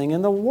coolest thing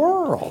in the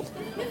world.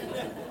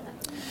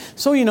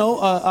 So,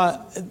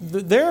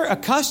 they're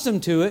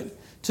accustomed to it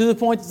to the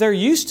point that they're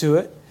used to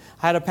it.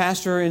 I had a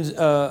pastor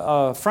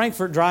in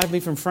Frankfurt drive me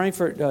from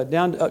Frankfurt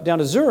down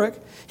to Zurich.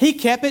 He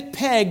kept it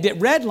pegged at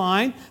red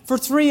line for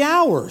 3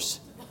 hours.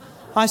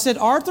 I said,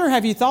 Arthur,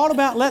 have you thought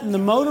about letting the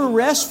motor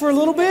rest for a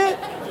little bit?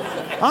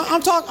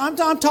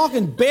 I'm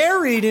talking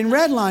buried in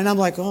red line. I'm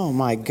like, oh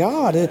my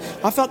God.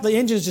 I felt the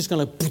engine's just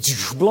going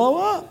to blow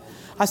up.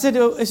 I said,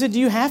 do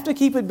you have to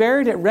keep it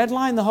buried at red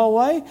line the whole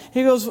way?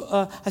 He goes,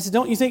 I said,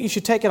 don't you think you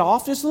should take it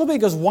off just a little bit? He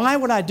goes, why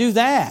would I do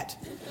that?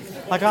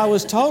 Like I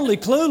was totally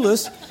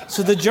clueless.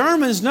 So the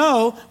Germans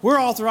know we're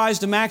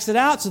authorized to max it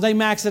out, so they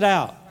max it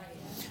out.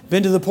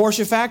 Been to the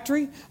Porsche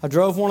factory. I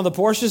drove one of the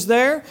Porsches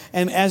there,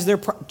 and as they're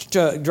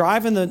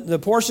driving the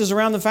Porsches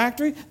around the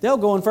factory, they'll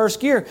go in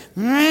first gear,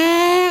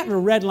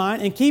 red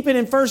line, and keep it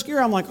in first gear.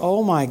 I'm like,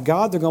 oh my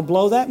God, they're going to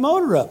blow that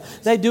motor up.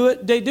 They do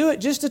it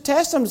just to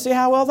test them to see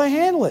how well they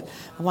handle it.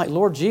 I'm like,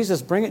 Lord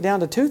Jesus, bring it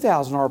down to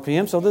 2,000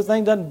 RPM so this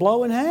thing doesn't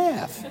blow in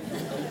half.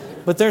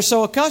 But they're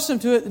so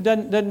accustomed to it, it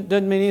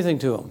doesn't mean anything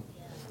to them.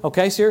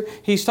 Okay, so here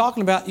he's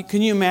talking about,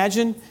 can you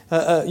imagine,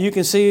 you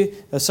can see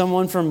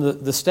someone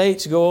from the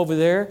States go over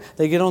there,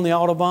 they get on the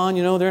Autobahn,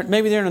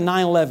 maybe they're in a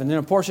 911, they're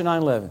in a Porsche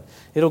 911.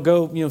 It'll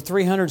go,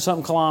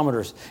 300-something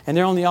kilometers, and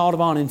they're on the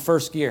Autobahn in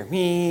first gear.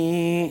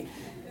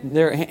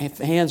 Their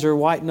hands are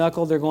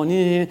white-knuckled, they're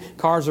going,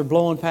 cars are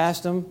blowing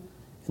past them,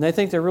 and they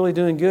think they're really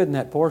doing good in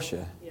that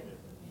Porsche.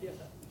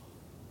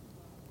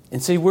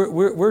 And see,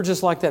 we're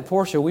just like that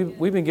Porsche.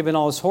 We've been given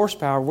all this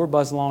horsepower, we're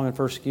buzzing along in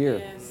first gear.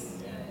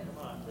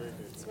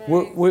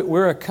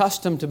 We're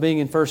accustomed to being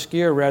in first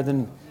gear rather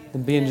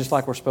than being just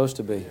like we're supposed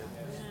to be.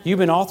 You've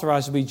been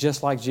authorized to be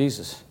just like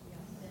Jesus.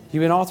 You've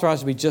been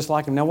authorized to be just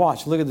like Him. Now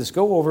watch, look at this.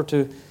 Go over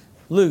to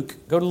Luke.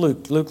 Go to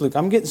Luke. Luke.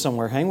 I'm getting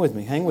somewhere. Hang with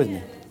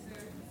me.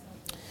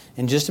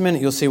 In just a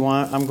minute, you'll see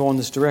why I'm going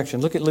this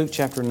direction. Look at Luke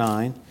chapter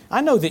 9.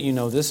 I know that you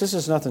know this. This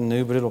is nothing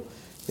new, but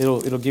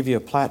it'll give you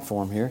a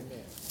platform here.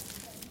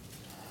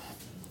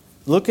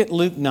 Look at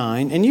Luke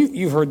 9. And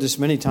you've heard this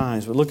many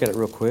times, but look at it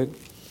real quick.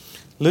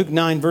 Luke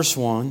 9, verse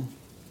 1.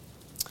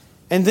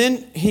 And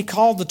then He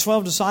called the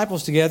 12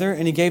 disciples together,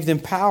 and He gave them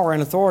power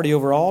and authority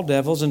over all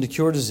devils and to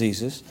cure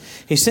diseases.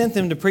 He sent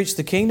them to preach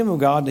the kingdom of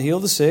God, to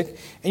heal the sick.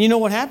 And you know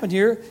what happened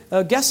here?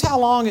 Guess how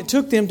long it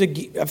took them to,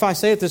 if I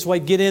say it this way,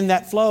 get in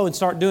that flow and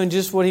start doing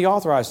just what He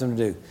authorized them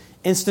to do.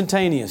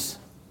 Instantaneous.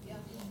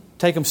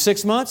 Take them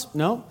 6 months?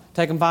 No.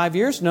 Take them 5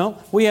 years? No.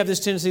 We have this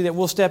tendency that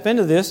we'll step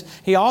into this.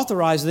 He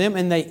authorized them,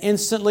 and they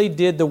instantly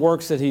did the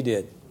works that He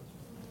did.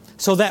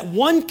 So that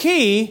one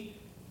key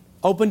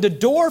opened a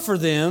door for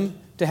them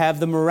to have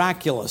the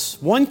miraculous.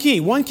 One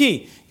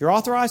key. You're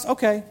authorized?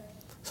 Okay.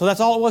 So that's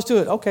all it was to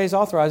it. Okay, He's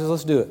authorized.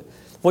 Let's do it.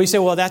 Well, you say,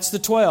 well, that's the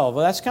 12.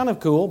 Well, that's kind of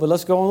cool, but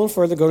let's go a little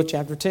further. Go to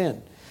chapter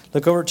 10.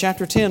 Look over at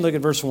chapter 10. Look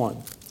at verse 1.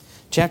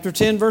 Chapter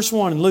 10, verse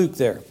 1 in Luke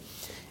there.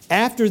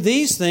 After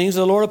these things,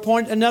 the Lord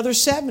appointed another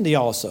 70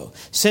 also,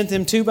 sent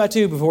them 2 by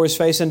 2 before His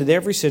face into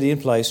every city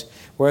and place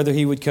wherever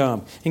He would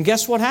come. And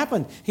guess what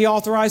happened? He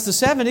authorized the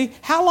 70.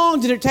 How long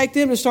did it take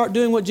them to start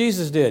doing what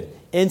Jesus did?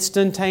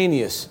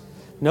 Instantaneous.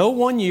 No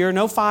 1 year,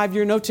 no 5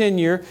 year, no 10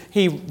 year.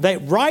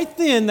 Right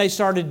then they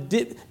started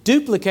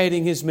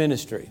duplicating His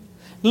ministry.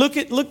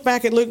 Look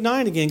back at Luke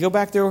 9 again. Go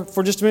back there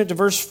for just a minute to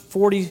verse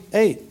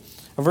 48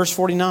 or verse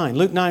 49.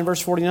 Luke 9,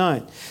 verse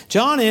 49.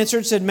 John answered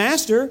and said,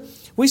 Master,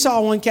 we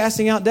saw one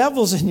casting out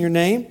devils in Your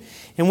name,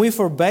 and we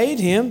forbade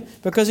him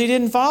because he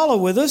didn't follow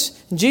with us.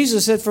 And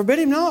Jesus said, forbid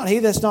him not. He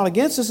that's not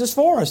against us is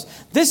for us.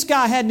 This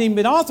guy hadn't even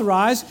been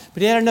authorized,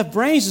 but he had enough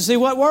brains to see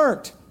what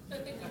worked.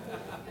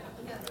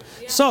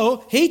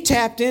 So he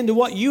tapped into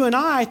what you and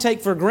I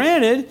take for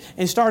granted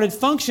and started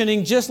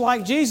functioning just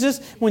like Jesus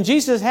when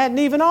Jesus hadn't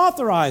even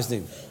authorized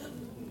him.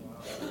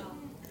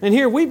 And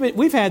here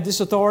we've had this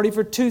authority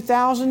for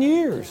 2,000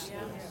 years.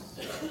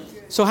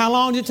 So how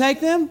long did it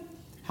take them?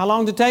 How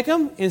long did it take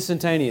them?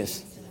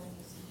 Instantaneous.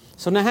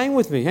 So now hang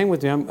with me.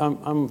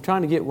 I'm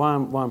trying to get why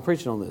I'm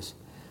preaching on this.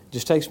 It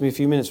just takes me a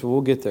few minutes, but we'll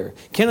get there.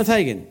 Kenneth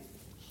Hagin.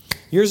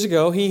 Years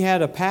ago, he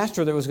had a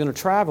pastor that was going to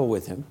travel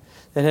with him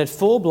that had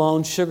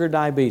full-blown sugar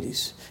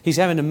diabetes. He's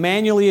having to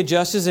manually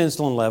adjust his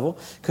insulin level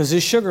because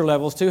his sugar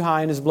level is too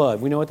high in his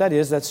blood. We know what that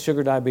is. That's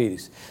sugar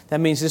diabetes. That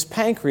means his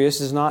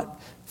pancreas is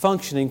not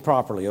functioning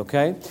properly,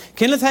 okay?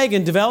 Kenneth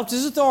Hagin developed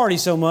his authority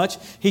so much,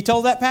 he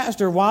told that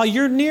pastor, while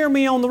you're near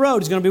me on the road,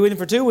 he's going to be with him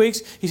for 2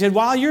 weeks. He said,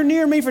 while you're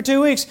near me for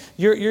 2 weeks,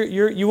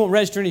 you won't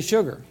register any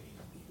sugar.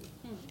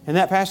 And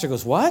that pastor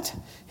goes, what?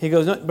 He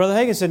goes, no, Brother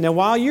Hagin said, now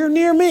while you're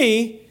near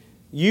me,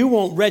 you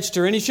won't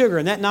register any sugar.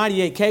 And that night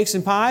he ate cakes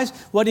and pies.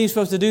 Wasn't he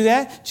supposed to do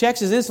that? Checks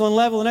his insulin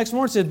level the next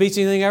morning, said, beats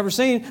anything I've ever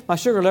seen. My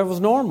sugar level is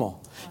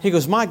normal. He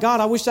goes, my God,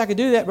 I wish I could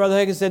do that. Brother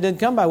Hagin said, it doesn't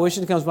come by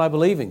wishing, it comes by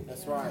believing.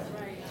 That's right.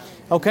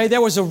 Okay,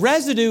 there was a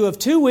residue of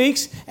 2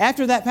 weeks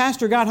after that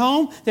pastor got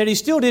home that he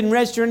still didn't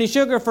register any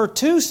sugar for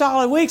 2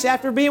 solid weeks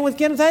after being with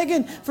Kenneth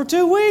Hagin for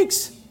 2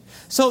 weeks.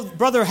 So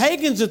Brother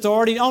Hagin's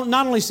authority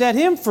not only set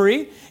him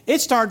free,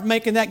 it started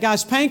making that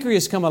guy's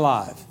pancreas come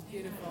alive.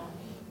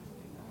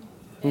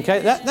 Okay,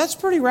 that's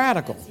pretty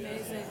radical.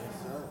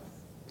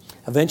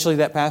 Eventually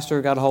that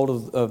pastor got a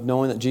hold of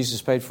knowing that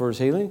Jesus paid for his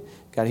healing,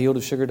 got healed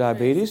of sugar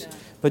diabetes.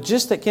 But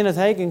just that Kenneth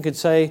Hagin could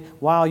say,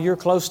 while you're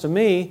close to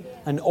me,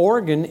 an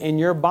organ in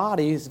your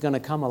body is going to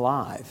come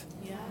alive.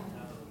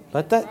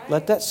 Let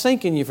that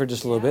sink in you for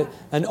just a little bit.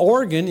 An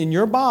organ in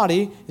your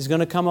body is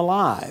going to come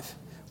alive.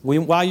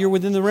 While you're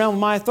within the realm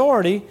of my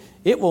authority,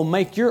 it will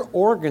make your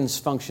organs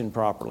function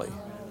properly.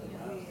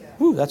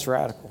 Ooh, that's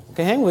radical.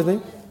 Okay, hang with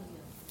me.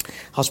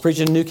 I was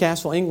preaching in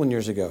Newcastle, England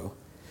years ago.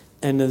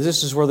 And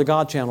this is where the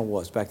God Channel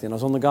was back then. I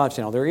was on the God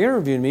Channel. They were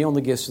interviewing me on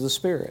the gifts of the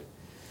Spirit.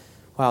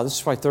 Wow, this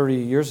is probably 30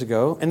 years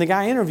ago. And the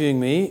guy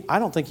interviewing me, I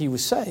don't think he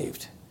was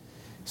saved.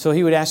 So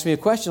he would ask me a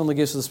question on the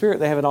gifts of the Spirit.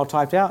 They have it all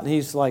typed out. And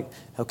he's like,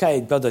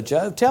 okay, Brother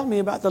Joe, tell me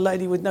about the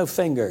lady with no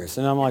fingers.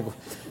 And I'm like,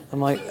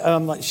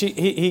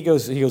 he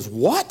goes,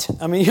 what?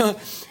 I mean,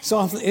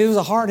 so it was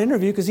a hard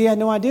interview because he had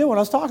no idea what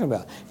I was talking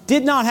about.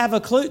 Did not have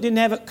a clue, didn't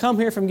have it come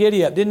here from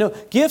Giddy Up. Didn't know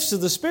gifts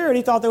of the Spirit.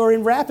 He thought they were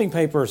in wrapping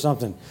paper or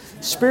something.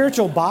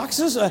 Spiritual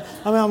boxes.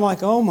 I'm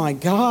like, oh my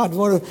God.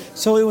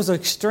 So it was an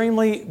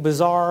extremely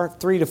bizarre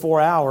 3 to 4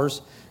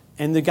 hours.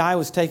 And the guy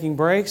was taking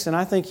breaks. And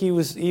I think he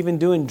was even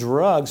doing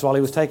drugs while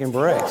he was taking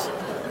breaks.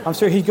 I'm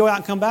sure he'd go out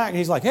and come back. And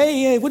he's like,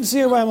 hey, wouldn't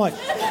see everybody. I'm like,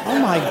 oh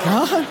my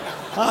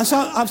God. So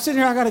I'm sitting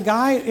here, I got a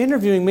guy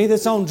interviewing me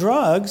that's on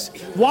drugs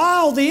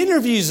while the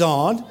interview's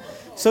on.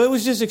 So it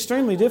was just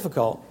extremely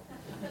difficult.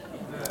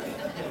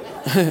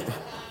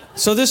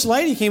 So this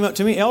lady came up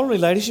to me, elderly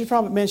lady.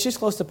 She's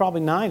close to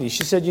probably 90.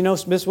 She said,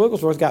 Miss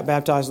Wigglesworth got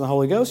baptized in the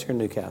Holy Ghost here in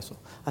Newcastle.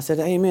 I said,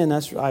 amen.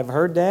 I've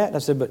heard that. I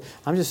said, but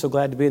I'm just so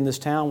glad to be in this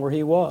town where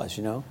he was,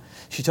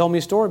 She told me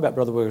a story about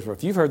Brother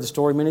Wigglesworth. You've heard the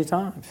story many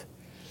times.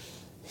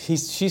 She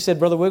said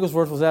Brother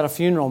Wigglesworth was at a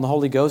funeral and the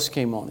Holy Ghost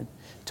came on him.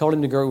 Told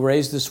him to go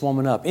raise this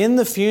woman up. In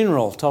the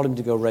funeral, told him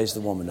to go raise the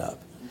woman up.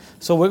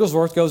 So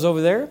Wigglesworth goes over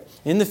there,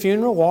 in the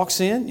funeral, walks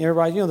in.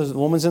 Everybody, the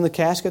woman's in the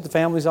casket, the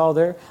family's all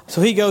there.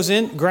 So he goes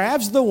in,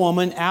 grabs the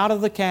woman out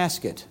of the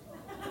casket.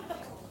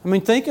 I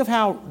mean, think of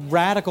how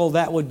radical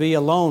that would be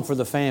alone for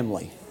the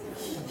family.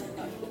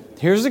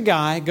 Here's a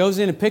guy, goes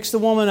in and picks the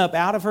woman up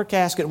out of her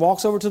casket,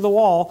 walks over to the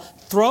wall,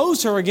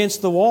 throws her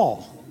against the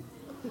wall.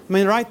 I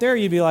mean, right there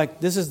you'd be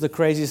like, this is the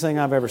craziest thing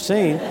I've ever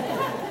seen.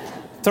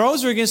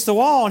 Throws her against the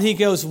wall, and he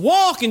goes,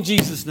 walk in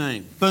Jesus'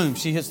 name. Boom,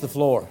 she hits the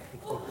floor.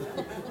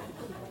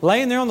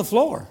 Laying there on the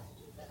floor.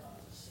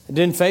 It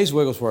didn't faze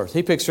Wigglesworth.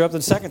 He picks her up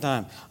the second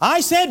time.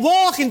 I said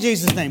walk in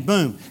Jesus' name.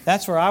 Boom.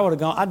 That's where I would have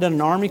gone. I'd done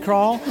an army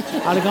crawl.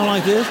 I'd have gone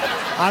like this.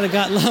 I'd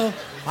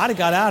have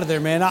got out of there,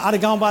 man. I'd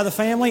have gone by the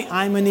family.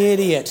 I'm an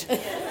idiot.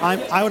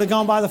 I would have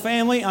gone by the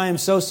family. I am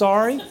so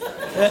sorry.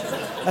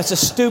 That's the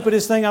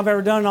stupidest thing I've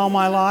ever done in all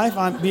my life.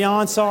 I'm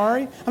beyond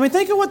sorry. I mean,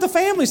 think of what the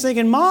family's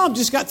thinking. Mom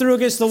just got through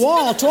against the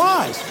wall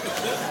twice.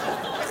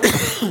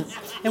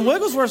 And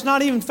Wigglesworth's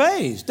not even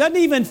fazed. Doesn't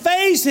even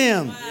faze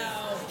him.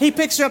 Wow. He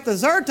picks her up the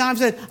third time and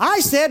said, I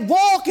said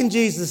walk in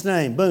Jesus'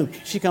 name. Boom.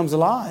 She comes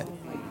alive.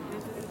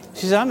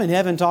 She said, I'm in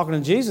heaven talking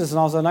to Jesus, and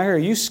all of a sudden I hear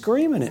you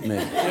screaming at me.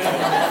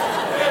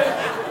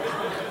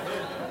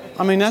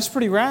 I mean, that's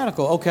pretty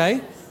radical.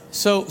 Okay.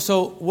 So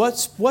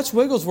what's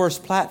Wigglesworth's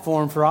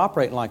platform for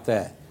operating like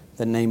that?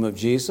 The name of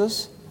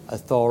Jesus,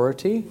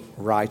 authority,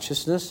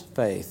 righteousness,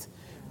 faith.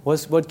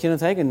 What's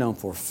Kenneth Hagin known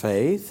for?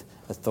 Faith,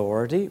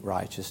 authority,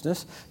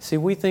 righteousness. See,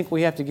 we think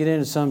we have to get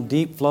into some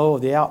deep flow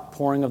of the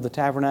outpouring of the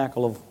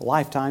tabernacle of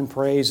lifetime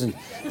praise and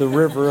the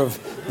river of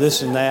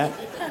this and that.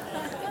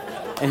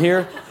 And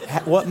here,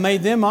 what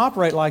made them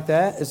operate like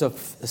that is a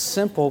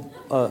simple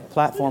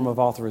platform of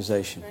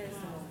authorization.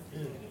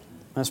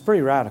 That's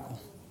pretty radical.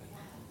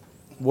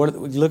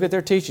 Look at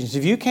their teachings.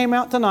 If you came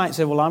out tonight and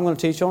said, well, I'm going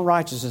to teach on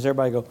righteousness,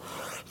 everybody go,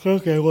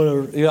 okay,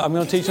 whatever. Yeah, I'm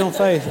going to teach on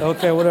faith.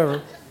 Okay,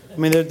 whatever. I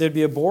mean, there'd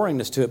be a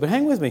boringness to it. But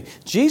hang with me.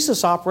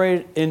 Jesus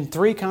operated in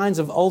 3 kinds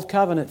of Old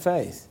Covenant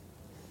faith.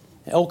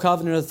 Old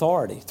Covenant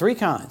authority. 3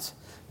 kinds.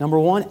 Number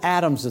 1,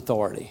 Adam's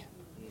authority.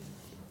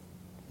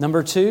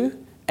 Number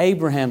 2,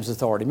 Abraham's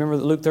authority. Remember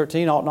Luke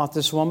 13, ought not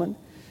this woman,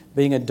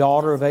 being a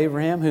daughter of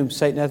Abraham, whom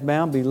Satan hath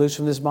bound, be loosed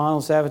from this bond on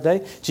the Sabbath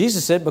day.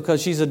 Jesus said because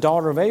she's a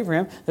daughter of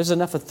Abraham, there's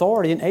enough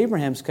authority in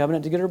Abraham's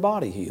covenant to get her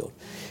body healed.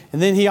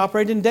 And then he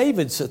operated in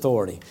David's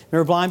authority.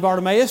 Remember blind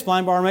Bartimaeus?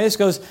 Blind Bartimaeus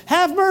goes,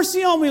 have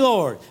mercy on me,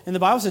 Lord. And the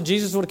Bible said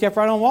Jesus would have kept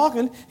right on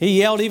walking. He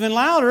yelled even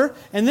louder.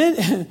 And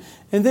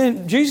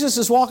then Jesus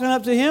is walking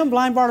up to him.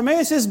 Blind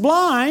Bartimaeus is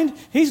blind.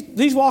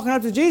 He's walking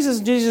up to Jesus.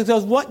 And Jesus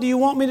goes, what do you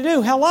want me to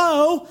do?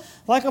 Hello?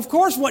 Like, of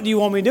course, what do you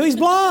want me to do? He's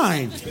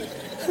blind.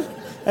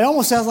 It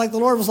almost sounds like the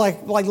Lord was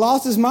like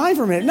lost his mind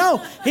for a minute.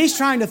 No, he's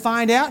trying to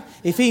find out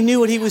if he knew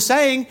what he was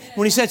saying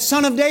when he said,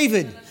 Son of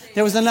David.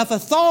 There was enough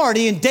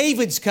authority in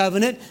David's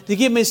covenant to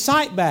give him his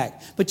sight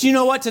back. But you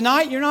know what?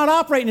 Tonight, you're not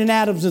operating in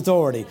Adam's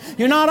authority.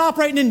 You're not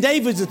operating in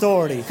David's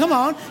authority. Come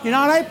on. You're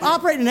not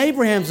operating in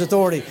Abraham's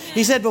authority.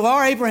 He said,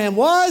 before Abraham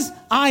was,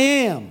 I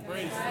am.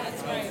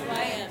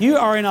 You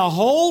are in a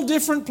whole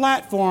different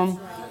platform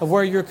of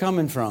where you're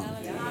coming from.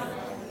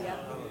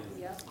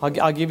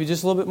 I'll give you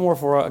just a little bit more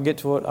before I get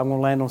to it. I'm going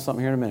to land on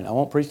something here in a minute. I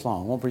won't preach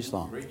long.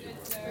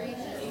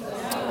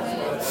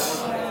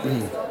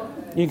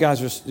 You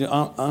guys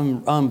are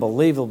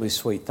unbelievably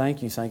sweet.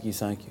 Thank you.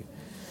 All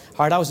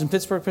right, I was in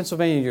Pittsburgh,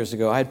 Pennsylvania years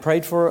ago. I had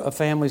prayed for a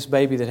family's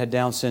baby that had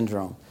Down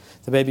syndrome.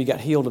 The baby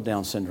got healed of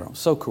Down syndrome.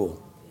 So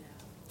cool.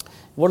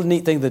 What a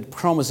neat thing, the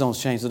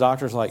chromosomes changed. The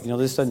doctor's like,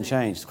 this doesn't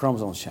change. The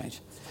chromosomes change.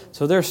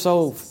 So they're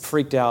so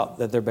freaked out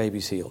that their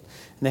baby's healed.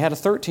 And they had a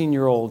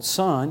 13-year-old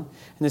son, and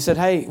they said,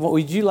 hey,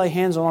 would you lay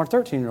hands on our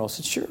 13-year-old? I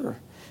said, sure.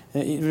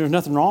 There's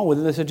nothing wrong with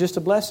it. They said, just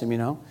to bless him, you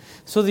know.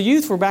 So the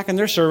youth were back in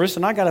their service,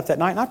 and I got up that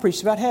night, and I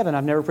preached about heaven.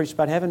 I've never preached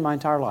about heaven my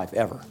entire life,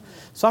 ever.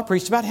 So I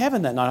preached about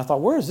heaven that night. I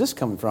thought, where is this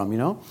coming from, you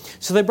know?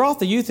 So they brought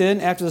the youth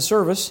in after the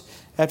service,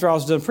 after I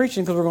was done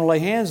preaching, because we were going to lay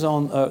hands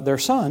on their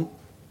son.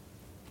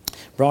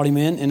 Brought him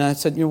in, and I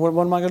said, you know,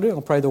 what am I going to do?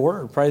 I'll pray the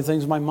word, pray the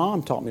things my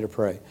mom taught me to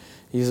pray.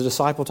 He's a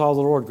disciple taught of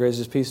the Lord, great is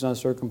his peace and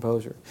undisturbed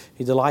composure.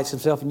 He delights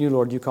himself in you,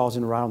 Lord. You cause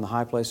him to ride on the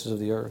high places of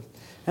the earth.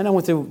 And I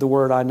went through the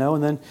word I know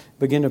and then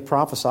began to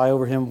prophesy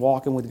over him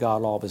walking with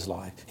God all of his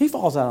life. He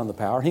falls out on the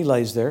power. He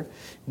lays there.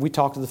 We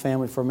talked to the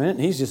family for a minute,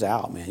 and he's just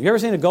out, man. You ever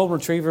seen a golden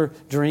retriever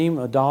dream,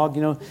 a dog,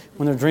 you know,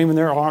 when they're dreaming,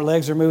 their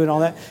legs are moving, all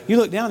that? You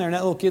look down there, and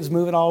that little kid's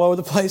moving all over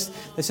the place.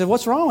 They said,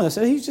 what's wrong with him? I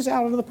said, he's just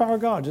out under the power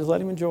of God. Just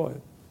let him enjoy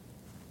it.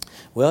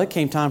 Well, it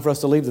came time for us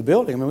to leave the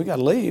building. I mean, we got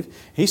to leave.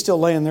 He's still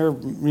laying there,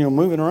 you know,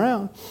 moving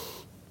around.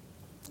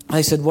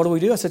 They said, what do we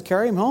do? I said,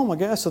 carry him home, I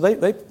guess. So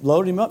they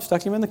loaded him up,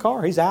 stuck him in the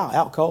car. He's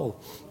out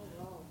cold.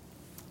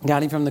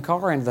 Got him from the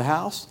car into the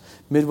house.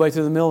 Midway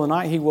through the middle of the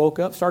night, he woke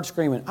up, started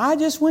screaming, I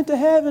just went to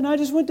heaven, I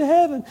just went to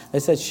heaven. They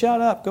said,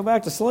 shut up, go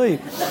back to sleep.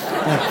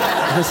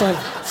 It's like,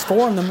 it's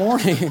 4 in the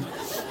morning.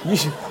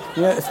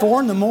 It's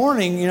 4 in the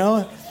morning, you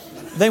know.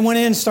 They went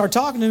in and started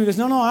talking to him. He goes,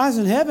 no, I was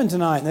in heaven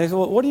tonight. And they said,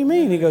 well, what do you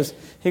mean? He goes,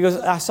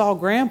 I saw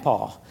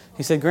Grandpa.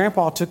 He said,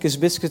 Grandpa took his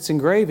biscuits and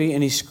gravy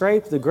and he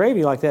scraped the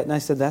gravy like that. And I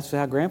said, that's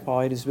how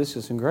Grandpa ate his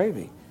biscuits and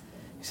gravy.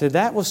 He said,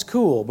 that was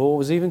cool. But what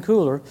was even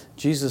cooler,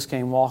 Jesus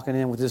came walking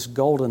in with this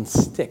golden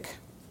stick.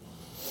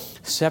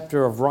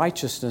 Scepter of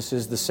righteousness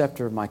is the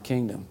scepter of my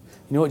kingdom.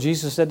 You know what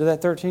Jesus said to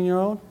that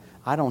 13-year-old?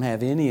 I don't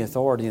have any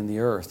authority in the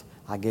earth.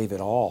 I gave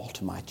it all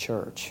to my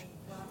church.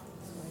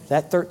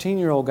 That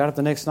 13-year-old got up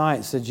the next night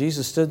and said,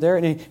 Jesus stood there.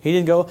 And he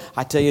didn't go,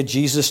 I tell you,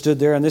 Jesus stood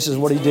there and this is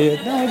what he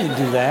did. No, he didn't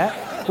do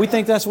that. We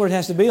think that's what it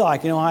has to be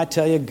like. You know, I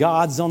tell you,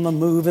 God's on the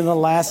move in the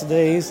last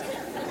days.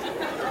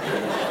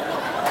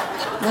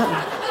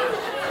 No.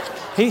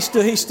 He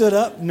stood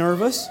up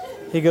nervous.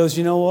 He goes,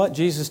 you know what?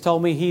 Jesus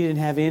told me he didn't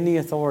have any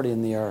authority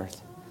in the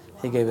earth.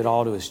 He gave it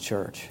all to his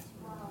church.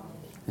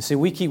 And see,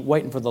 we keep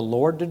waiting for the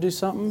Lord to do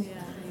something.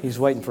 He's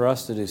waiting for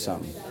us to do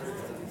something.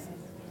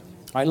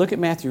 All right, look at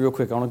Matthew real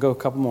quick. I want to go a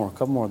couple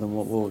more, then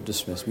we'll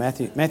dismiss.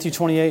 Matthew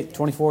 28,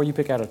 24, you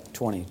pick out a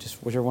 20,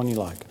 just whichever one you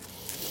like.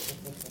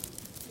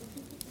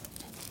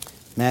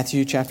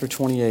 Matthew chapter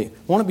 28.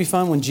 Won't it be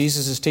fun when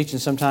Jesus is teaching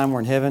sometime we're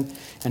in heaven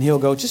and he'll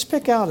go, just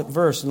pick out a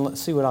verse and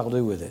let's see what I'll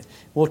do with it.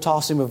 We'll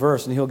toss him a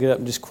verse and he'll get up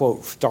and just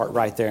quote, start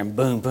right there and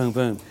boom, boom,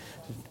 boom.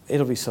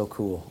 It'll be so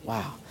cool.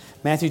 Wow.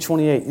 Matthew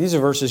 28. These are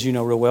verses you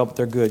know real well, but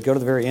they're good. Go to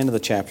the very end of the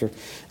chapter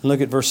and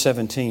look at verse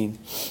 17.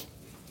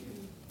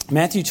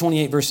 Matthew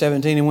 28, verse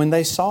 17, and when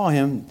they saw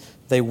him,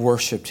 they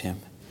worshipped him,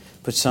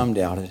 but some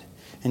doubted.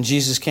 And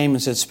Jesus came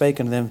and spake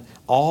unto them,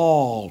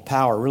 all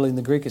power, really in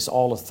the Greek it's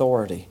all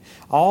authority.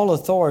 All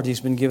authority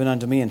has been given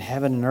unto me in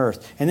heaven and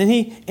earth. And then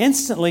he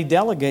instantly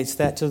delegates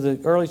that to the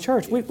early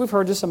church. We've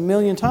heard this a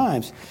million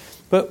times.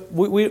 But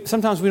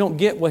sometimes we don't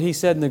get what he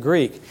said in the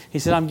Greek. He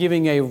said, I'm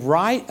giving you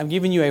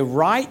a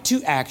right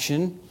to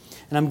action,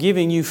 and I'm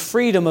giving you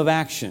freedom of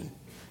action.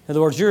 In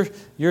other words,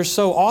 you're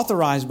so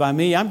authorized by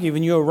me, I'm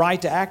giving you a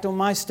right to act on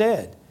my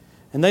stead.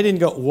 And they didn't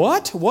go,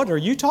 what? What are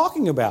you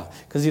talking about?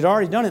 Because he'd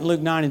already done it in Luke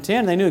 9 and 10,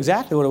 and they knew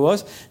exactly what it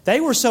was. They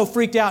were so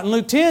freaked out in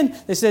Luke 10,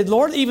 they said,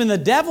 Lord, even the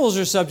devils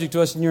are subject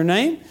to us in your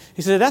name.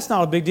 He said, that's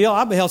not a big deal.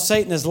 I beheld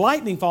Satan as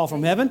lightning fall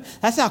from heaven.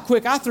 That's how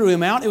quick I threw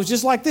him out. It was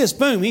just like this.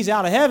 Boom, he's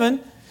out of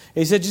heaven.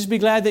 He said, just be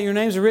glad that your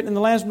names are written in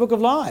the Lamb's Book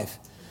of Life.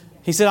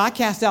 He said, I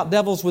cast out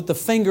devils with the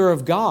finger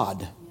of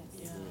God.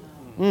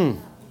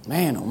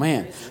 Man, oh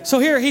man. So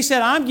here he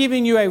said, I'm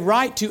giving you a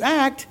right to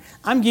act.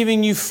 I'm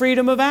giving you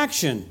freedom of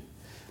action.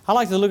 I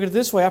like to look at it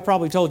this way. I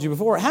probably told you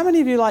before. How many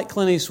of you like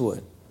Clint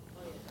Eastwood?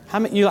 How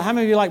many of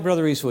you like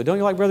Brother Eastwood? Don't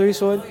you like Brother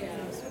Eastwood?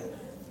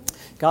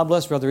 God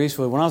bless Brother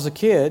Eastwood. When I was a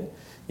kid,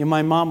 you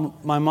know,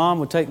 my mom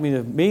would take me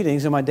to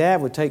meetings and my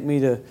dad would take me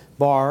to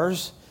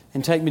bars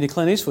and take me to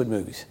Clint Eastwood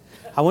movies.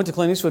 I went to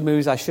Clint Eastwood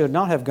movies I should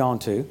not have gone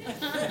to.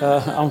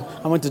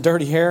 I went to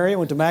Dirty Harry. I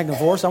went to Magnum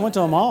Force. I went to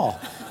them all.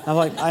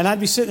 And I'd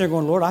be sitting there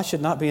going, Lord, I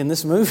should not be in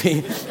this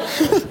movie.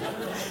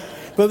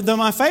 But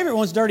my favorite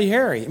one's Dirty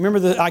Harry. Remember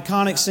the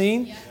iconic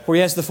scene where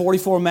he has the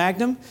 .44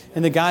 Magnum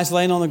and the guy's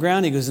laying on the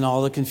ground? He goes, in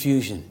all the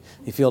confusion,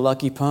 you feel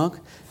lucky, punk?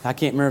 I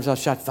can't remember if I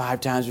was shot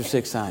 5 times or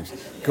 6 times.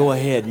 Go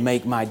ahead,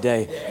 make my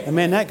day. And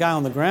man, that guy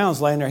on the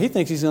ground's laying there. He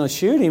thinks he's going to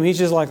shoot him. He's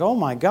just like, oh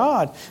my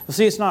God. Well,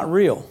 see, it's not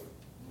real.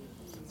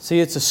 See,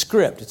 it's a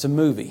script. It's a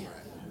movie.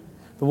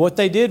 But what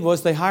they did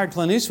was they hired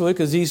Clint Eastwood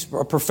because he's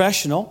a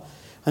professional.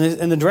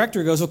 And the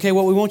director goes, okay,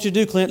 what we want you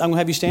to do, Clint, I'm going to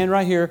have you stand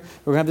right here.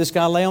 We're going to have this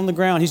guy lay on the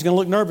ground. He's going to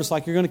look nervous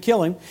like you're going to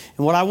kill him.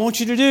 And what I want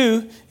you to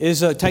do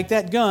is take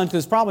that gun,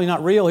 because it's probably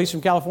not real. He's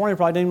from California,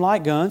 probably didn't even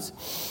like guns.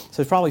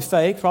 So it's probably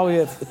fake, probably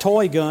a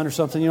toy gun or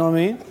something, you know what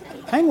I mean?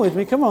 Hang with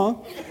me, come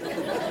on.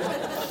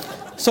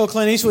 So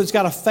Clint Eastwood's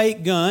got a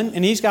fake gun,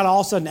 and he's got to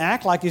all of a sudden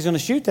act like he's going to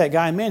shoot that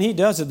guy. And man, he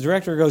does it. The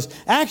director goes,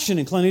 action,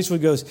 and Clint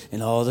Eastwood goes,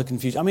 in all the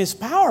confusion. I mean, it's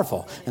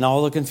powerful. In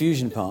all the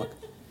confusion, punk.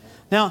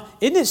 Now,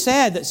 isn't it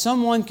sad that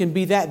someone can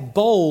be that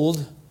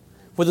bold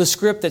with a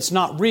script that's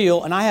not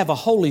real, and I have a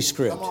holy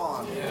script?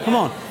 Come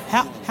on.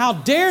 How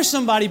dare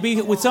somebody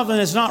be with something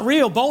that's not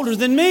real, bolder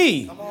than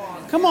me?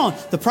 Come on.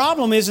 The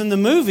problem is in the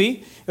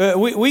movie,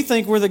 we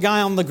think we're the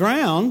guy on the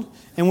ground,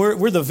 and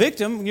we're the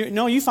victim.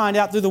 You find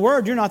out through the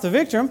Word you're not the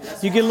victim.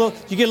 You get a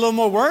little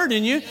more Word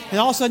in you, and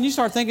all of a sudden you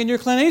start thinking you're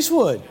Clint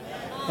Eastwood.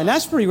 And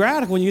that's pretty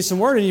radical when you get some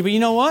Word in you. But you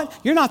know what?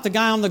 You're not the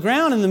guy on the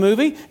ground in the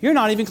movie. You're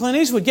not even Clint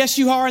Eastwood. Guess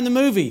you are in the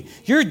movie.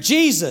 You're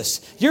Jesus.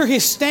 You're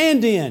His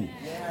stand-in.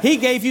 He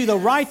gave you the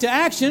right to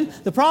action.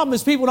 The problem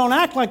is people don't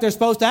act like they're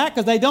supposed to act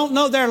because they don't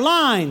know their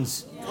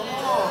lines.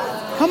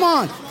 Come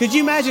on. Could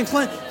you imagine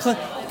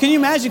Can you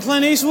imagine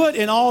Clint Eastwood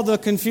in all the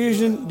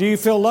confusion? Do you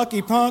feel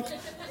lucky, punk?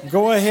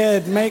 Go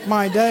ahead, make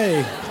my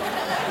day.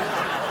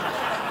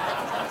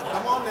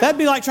 That'd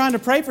be like trying to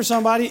pray for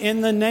somebody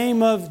in the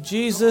name of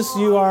Jesus.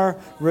 You are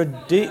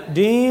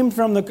redeemed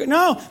from the...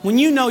 No, when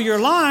you know your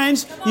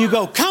lines, you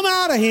go, come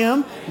out of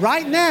him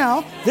right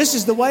now. This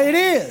is the way it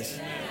is.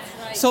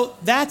 So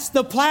that's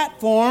the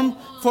platform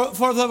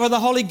for the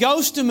Holy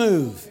Ghost to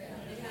move.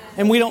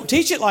 And we don't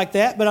teach it like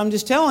that, but I'm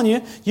just telling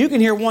you, you can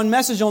hear one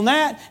message on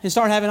that and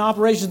start having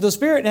operations of the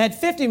Spirit and had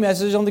 50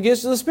 messages on the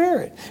gifts of the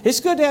Spirit. It's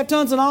good to have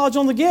tons of knowledge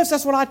on the gifts.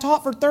 That's what I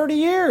taught for 30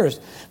 years.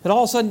 But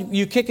all of a sudden,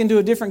 you kick into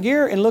a different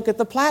gear and look at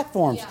the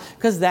platforms.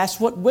 Because that's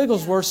what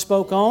Wigglesworth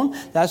spoke on.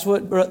 That's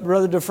what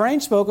Brother Dufresne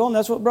spoke on.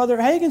 That's what Brother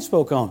Hagin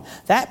spoke on.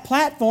 That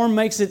platform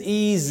makes it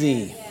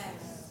easy.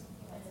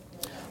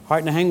 All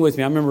right, now hang with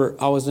me. I remember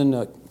I was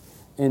in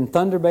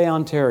Thunder Bay,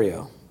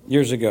 Ontario,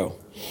 years ago.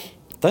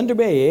 Thunder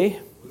Bay, eh?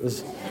 We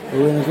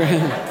were in the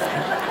grand.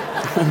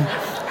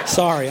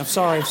 Sorry.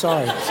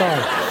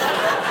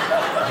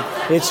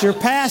 It's your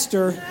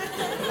pastor.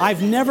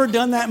 I've never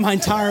done that in my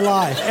entire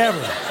life,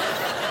 ever.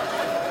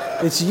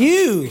 It's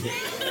you.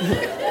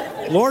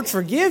 Lord,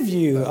 forgive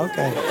you.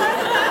 Okay.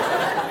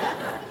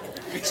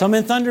 So I'm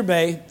in Thunder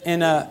Bay,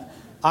 and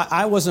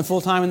I wasn't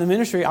full-time in the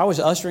ministry. I was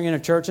ushering in a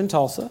church in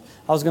Tulsa.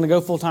 I was going to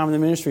go full-time in the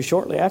ministry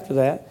shortly after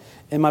that,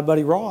 and my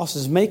buddy Ross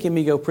is making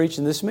me go preach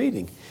in this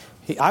meeting.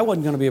 I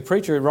wasn't going to be a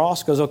preacher.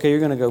 Ross goes, okay, you're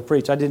going to go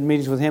preach. I did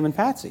meetings with him and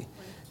Patsy.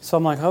 So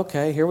I'm like,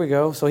 okay, here we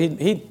go. So we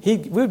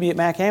would be at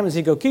Mac Hammond's.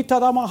 He'd go,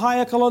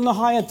 Kitadamahaya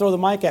Kalonahaya, and throw the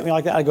mic at me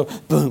like that. I'd go,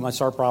 boom, I'd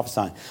start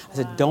prophesying. I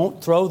said,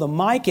 don't throw the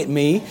mic at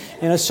me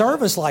in a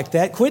service like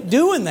that. Quit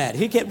doing that.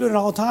 He kept doing it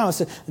all the time. I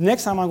said, the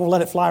next time I'm going to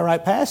let it fly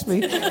right past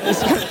me.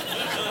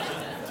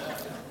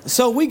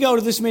 So we go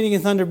to this meeting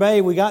in Thunder Bay.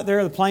 We got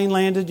there, the plane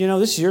landed.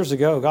 This is years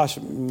ago, gosh,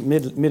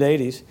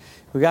 mid-'80s.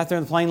 We got there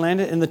and the plane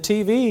landed, and the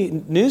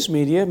TV news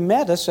media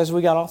met us as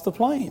we got off the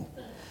plane.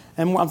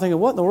 And I'm thinking,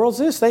 what in the world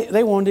is this?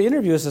 They wanted to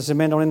interview us. I said,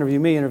 man, don't interview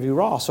me, interview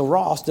Ross. So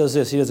Ross does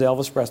this. He does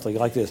Elvis Presley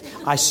like this.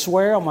 I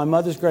swear on my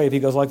mother's grave, he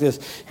goes like this.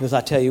 He goes,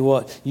 I tell you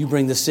what, you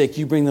bring the sick,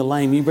 you bring the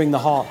lame, you bring the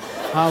halt.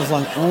 I was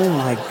like, oh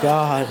my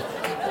God.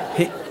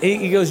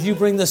 He goes, you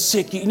bring the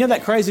sick. You know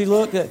that crazy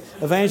look that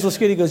Evangelist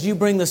Skid? He goes, you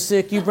bring the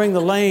sick, you bring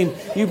the lame,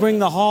 you bring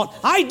the halt.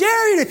 I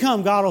dare you to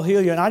come. God will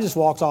heal you. And I just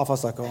walked off. I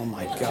was like, oh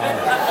my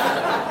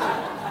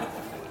God.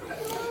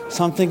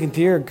 So I'm thinking,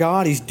 dear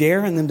God, he's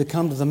daring them to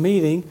come to the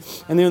meeting.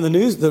 And then in the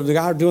news, the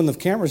guy doing the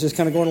cameras just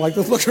kind of going like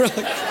this, looking around.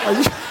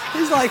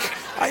 He's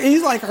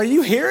like, are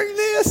you hearing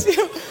this?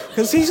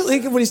 Because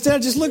when he's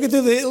just looking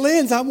through the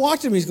lens, I'm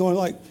watching him. He's going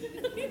like,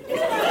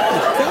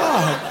 oh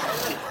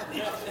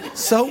God.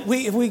 So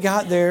we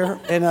got there,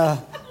 and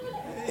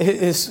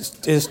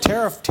as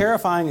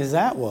terrifying as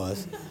that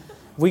was,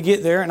 we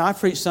get there, and I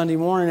preached Sunday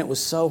morning. It was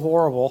so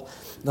horrible.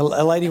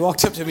 A lady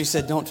walked up to me and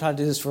said, don't try to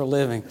do this for a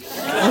living.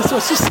 That's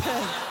what she said.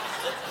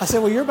 I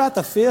said, well, you're about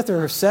the 5th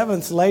or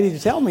 7th lady to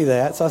tell me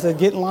that. So I said,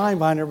 get in line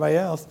behind everybody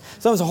else.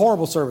 So it was a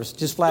horrible service,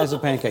 just flat as a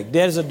pancake,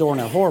 dead as a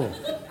doornail, horrible.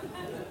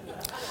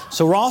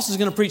 So Ross is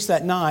going to preach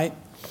that night,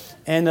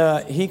 and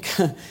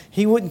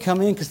he wouldn't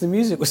come in because the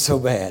music was so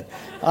bad.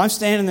 I'm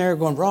standing there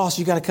going, Ross,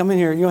 you got to come in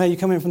here. You know how you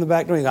come in from the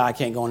back door? He goes, I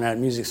can't go in there.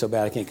 The music's so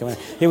bad, I can't come in.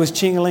 It was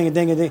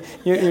ching-a-ling-a-ding-a-ding.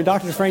 Your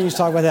Dr. Dufresne used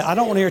to talk about that. I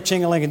don't want to hear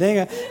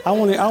ching-a-ling-a-ding. I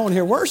want to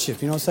hear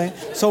worship, you know what I'm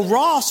saying? So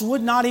Ross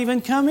would not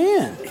even come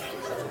in.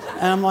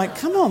 And I'm like,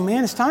 come on,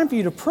 man, it's time for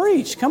you to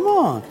preach. Come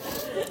on.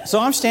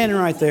 So I'm standing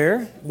right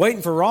there,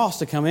 waiting for Ross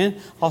to come in.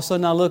 All of a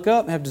sudden, I look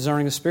up and have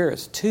discerning of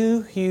spirits.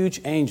 2 huge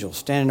angels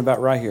standing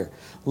about right here.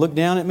 Look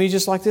down at me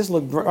just like this.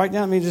 Look right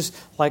down at me just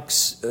like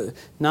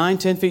 9,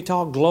 10 feet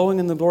tall, glowing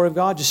in the glory of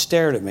God, just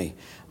stared at me.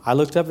 I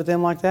looked up at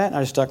them like that, and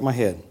I just stuck my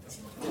head.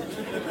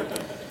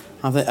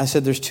 I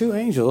said, there's 2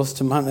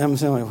 angels. I'm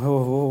saying,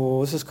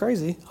 whoa, this is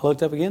crazy. I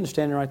looked up again, they're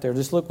standing right there.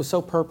 This look was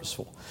so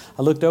purposeful.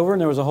 I looked over, and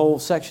there was a whole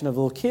section of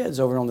little kids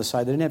over on the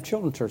side. They didn't have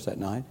children's church that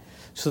night.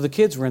 So the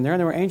kids were in there,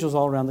 and there were angels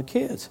all around the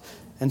kids.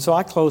 And so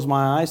I closed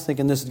my eyes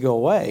thinking this would go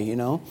away,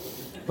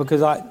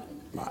 because I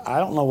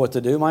don't know what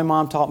to do. My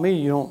mom taught me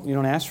you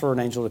don't ask for an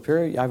angel to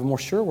appear. You have a more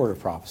sure word of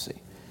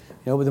prophecy.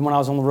 But then when I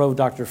was on the road with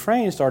Dr.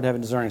 Dufresne and started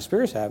having discerning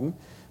spirits happen,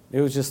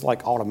 it was just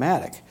like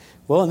automatic.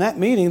 Well, in that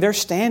meeting, they're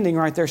standing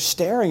right there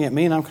staring at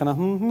me, and I'm kind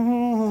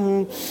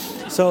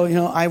of, So,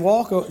 I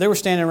walk over. They were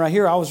standing right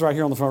here. I was right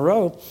here on the front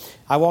row.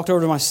 I walked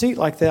over to my seat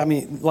like that. I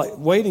mean, like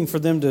waiting for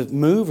them to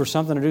move or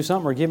something or do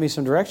something or give me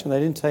some direction. They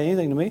didn't say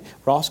anything to me.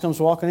 Ross comes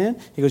walking in.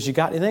 He goes, "You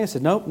got anything?" I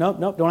said, "Nope, nope,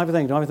 nope. Don't have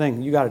anything. Don't have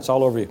anything. You got it. It's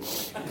all over you."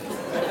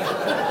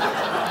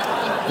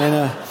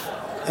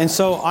 And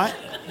so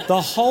the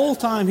whole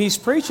time he's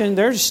preaching,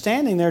 they're just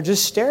standing there,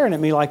 just staring at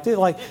me like this,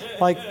 like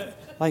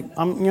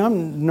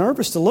I'm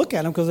nervous to look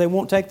at them because they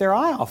won't take their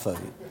eye off of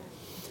you.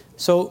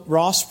 So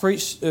Ross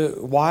preached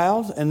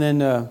wild, and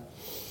then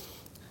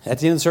at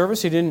the end of the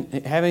service, he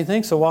didn't have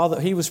anything. So while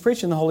he was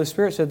preaching, the Holy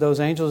Spirit said those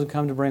angels had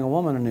come to bring a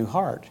woman a new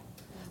heart.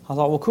 I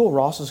thought, well, cool.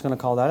 Ross is going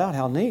to call that out.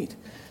 How neat.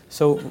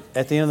 So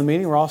at the end of the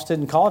meeting, Ross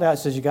didn't call it out.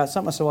 He says, "You got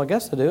something?" I said, "Well, I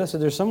guess I do." I said,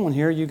 "There's someone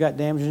here. You got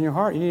damage in your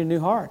heart. You need a new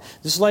heart."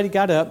 This lady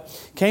got up,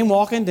 came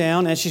walking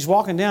down. As she's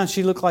walking down,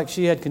 she looked like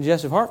she had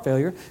congestive heart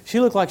failure.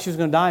 She looked like she was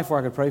going to die before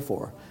I could pray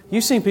for her.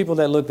 You've seen people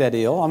that look that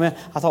ill. I mean,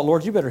 I thought,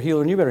 Lord, you better heal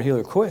her, and you better heal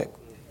her quick.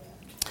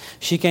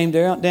 She came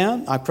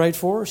down. I prayed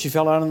for her. She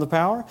fell out in the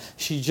power.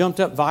 She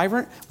jumped up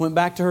vibrant, went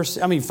back to her,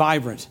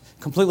 vibrant,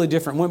 completely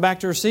different. Went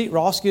back to her seat.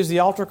 Ross gives the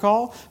altar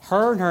call.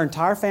 Her and her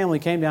entire family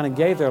came down and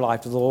gave their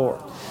life to the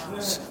Lord.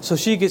 So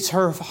she gets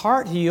her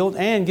heart healed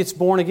and gets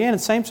born again in the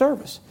same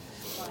service.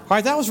 All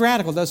right, that was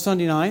radical. That was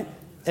Sunday night.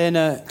 And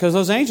because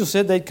those angels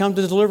said they'd come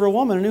to deliver a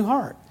woman a new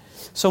heart.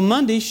 So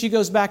Monday, she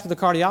goes back to the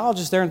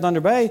cardiologist there in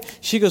Thunder Bay.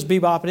 She goes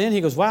bebopping in.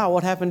 He goes, "Wow,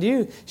 what happened to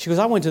you?" She goes,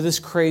 "I went to this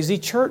crazy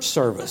church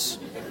service."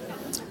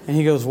 And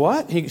he goes,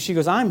 "What?" She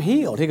goes, "I'm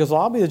healed." He goes,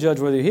 "Well, I'll be the judge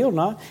whether you're healed or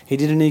not." He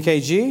did an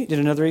EKG, did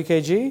another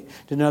EKG,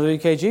 did another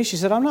EKG. She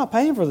said, "I'm not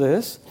paying for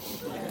this."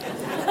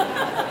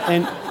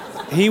 And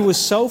he was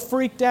so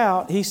freaked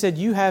out, he said,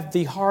 "You have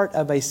the heart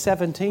of a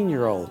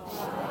 17-year-old.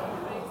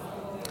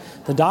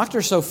 The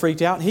doctor's so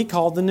freaked out, he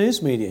called the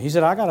news media. He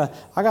said, I got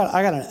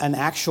an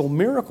actual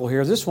miracle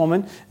here. This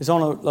woman is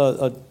on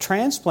a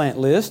transplant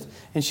list,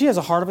 and she has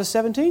a heart of a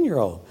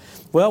 17-year-old.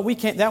 Well, we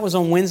can't. That was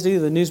on Wednesday.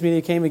 The news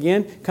media came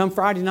again. Come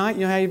Friday night,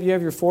 you know how you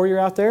have your foyer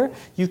out there?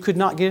 You could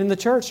not get in the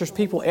church. There's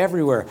people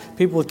everywhere.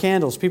 People with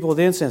candles, people with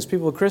incense,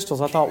 people with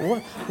crystals. I thought,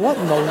 what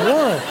in the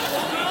world?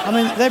 I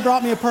mean, they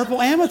brought me a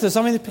purple amethyst.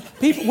 I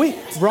mean,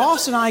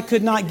 Ross and I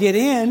could not get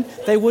in.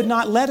 They would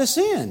not let us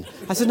in.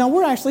 I said, "No,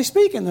 we're actually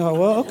speaking." They're like,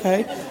 "Well,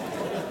 okay."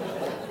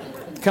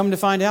 Come to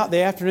find out,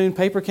 the afternoon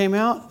paper came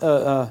out.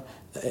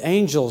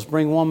 Angels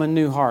bring woman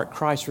new heart.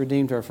 Christ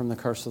redeemed her from the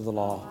curse of the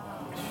law.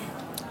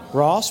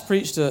 Ross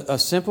preached a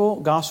simple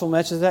gospel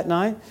message that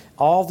night.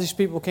 All these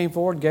people came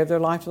forward, gave their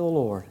life to the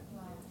Lord.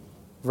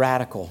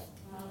 Radical.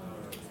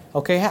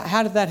 Okay,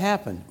 how did that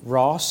happen?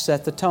 Ross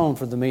set the tone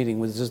for the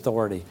meeting with his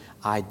authority.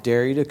 "I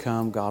dare you to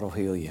come, God will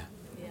heal you."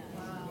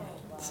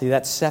 See,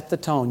 that set the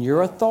tone.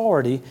 Your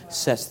authority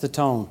sets the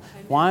tone.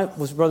 Why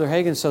was Brother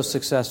Hagin so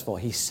successful?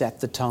 He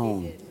set the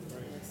tone.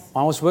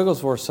 Why was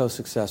Wigglesworth so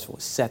successful?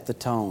 Set the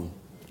tone.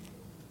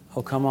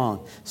 Oh, come on.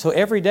 So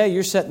every day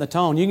you're setting the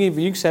tone. You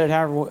can set it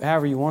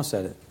however you want to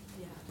set it.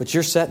 But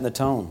you're setting the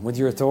tone with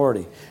your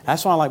authority.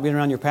 That's why I like being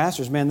around your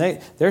pastors. Man,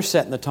 they're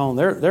setting the tone.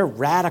 They're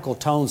radical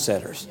tone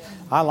setters.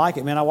 I like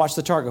it, man. I watch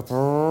the chart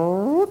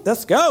go,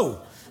 let's go.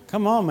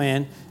 Come on,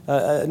 man.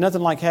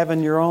 Nothing like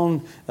having your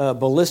own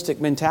ballistic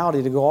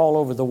mentality to go all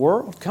over the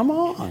world. Come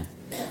on.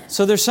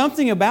 So there's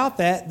something about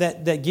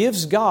that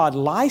gives God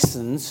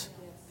license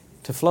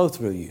to flow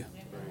through you.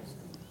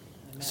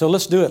 So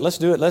let's do it. Let's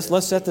do it.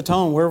 Let's set the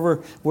tone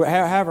wherever,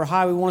 however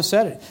high we want to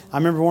set it. I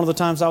remember one of the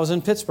times I was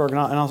in Pittsburgh, and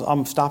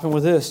I'm stopping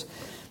with this.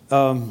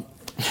 I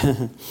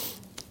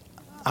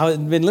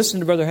had been listening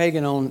to Brother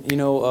Hagin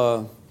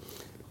on,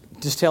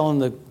 just telling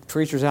the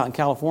preachers out in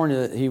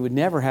California that he would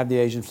never have the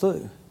Asian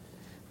flu.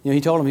 He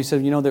told them, he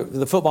said,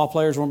 the football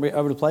players weren't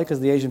able to play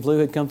because the Asian flu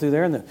had come through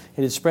there, and it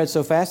had spread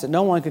so fast that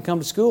no one could come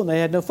to school, and they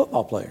had no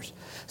football players.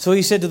 So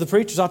he said to the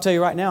preachers, "I'll tell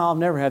you right now, I'll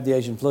never have the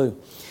Asian flu."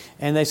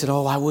 And they said,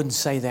 "Oh, I wouldn't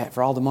say that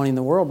for all the money in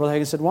the world." Brother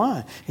Hagin said,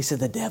 "Why?" He said,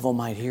 "The devil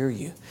might hear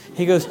you."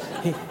 He goes,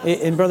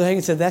 and Brother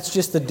Hagin said, "That's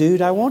just the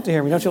dude I want to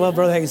hear me." Don't you love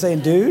Brother Hagin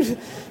saying dude?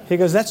 He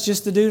goes, "That's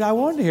just the dude I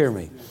want to hear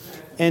me."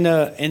 And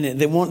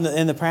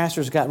the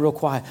pastors got real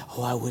quiet.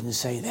 "Oh, I wouldn't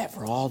say that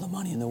for all the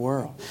money in the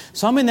world."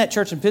 So I'm in that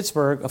church in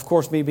Pittsburgh. Of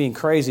course, me being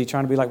crazy,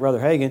 trying to be like Brother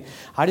Hagin,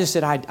 I just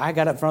said, I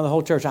got up in front of the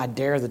whole church. "I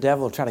dare the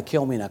devil to try to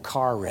kill me in a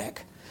car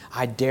wreck.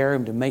 I dare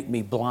him to make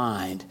me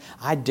blind.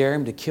 I dare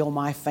him to kill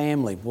my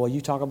family." Boy, you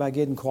talk about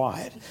getting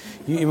quiet.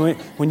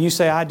 When you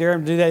say, "I dare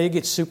him to do that," it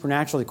gets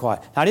supernaturally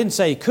quiet. Now, I didn't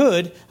say he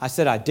could. I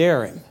said, "I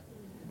dare him."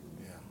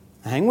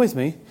 Hang with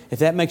me. If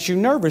that makes you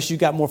nervous, you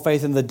got more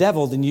faith in the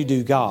devil than you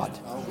do God.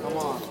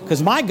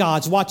 Because my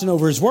God's watching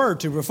over His Word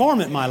to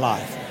perform it in my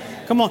life.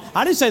 Come on.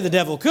 I didn't say the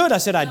devil could. I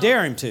said, "I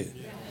dare him to."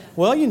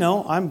 Well,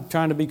 I'm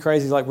trying to be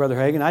crazy like Brother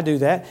Hagin. I do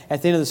that.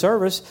 At the end of the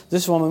service,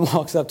 this woman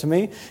walks up to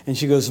me and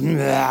she goes, "I'm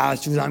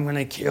going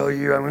to kill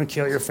you. I'm going to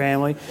kill your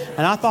family."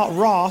 And I thought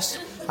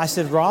I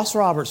said, "Ross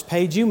Roberts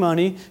paid you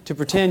money to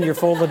pretend you're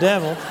full of the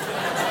devil."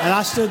 And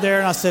I stood there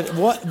and I said,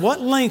 what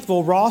length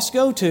will Ross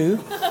go to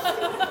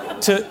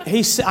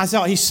I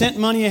thought he sent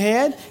money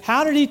ahead.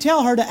 How did he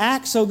tell her to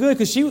act so good?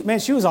 Because she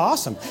was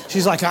awesome.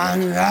 She's like,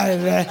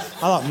 I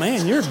thought,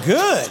 man, you're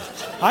good.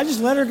 I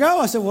just let her go.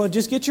 I said, well,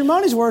 just get your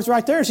money's worth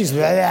right there. She's, I'm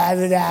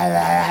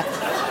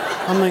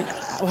like,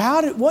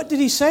 what did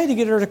he say to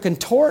get her to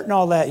contort and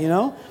all that, you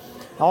know?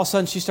 All of a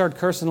sudden, she started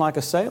cursing like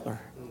a sailor.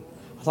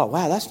 I thought,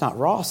 wow, that's not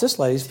Ross. This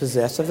lady's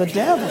possessed of the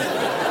devil.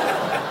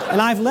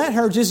 And I've let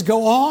her just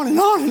go on and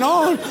on and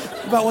on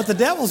about what the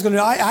devil's going to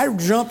do. I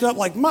jumped up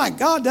like, my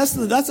God, that's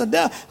a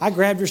devil. I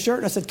grabbed her shirt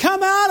and I said,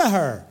 come out of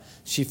her.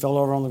 She fell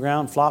over on the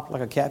ground, flopped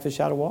like a catfish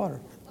out of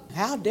water.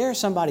 How dare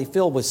somebody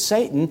filled with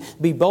Satan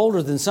be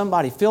bolder than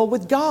somebody filled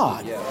with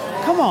God?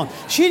 Come on.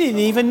 She didn't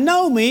even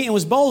know me and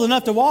was bold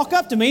enough to walk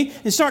up to me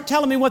and start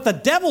telling me what the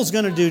devil's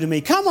going to do to me.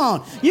 Come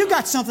on. You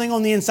got something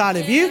on the inside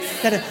of you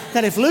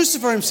that if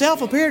Lucifer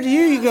himself appeared to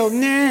you, you go,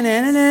 nah,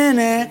 nah, nah, nah,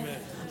 nah.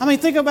 I mean,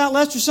 think about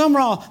Lester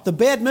Sumrall. The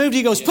bed moved.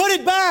 He goes, put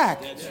it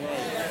back.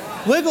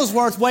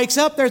 Wigglesworth wakes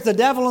up. There's the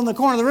devil in the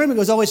corner of the room. He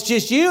goes, oh, it's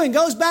just you, and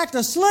goes back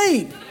to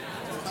sleep.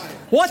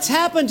 What's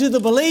happened to the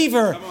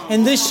believer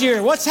in this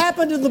year? What's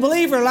happened to the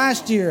believer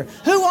last year?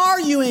 Who are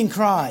you in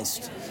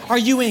Christ? Are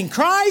you in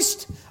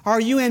Christ? Or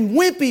are you in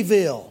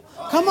Wimpyville?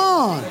 Come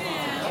on.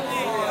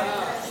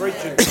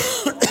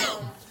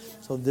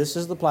 So this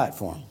is the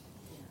platform.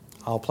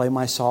 I'll play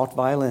my soft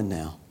violin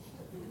now.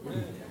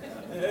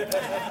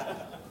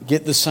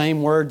 Get the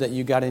same word that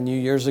you got in you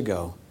years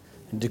ago.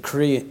 And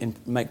decree it and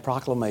make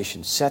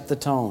proclamation. Set the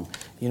tone.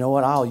 You know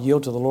what? I'll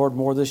yield to the Lord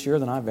more this year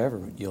than I've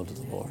ever yielded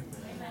to the Lord.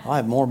 I'll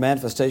have more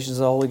manifestations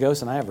of the Holy Ghost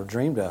than I ever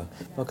dreamed of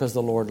because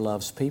the Lord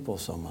loves people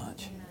so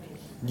much.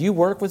 You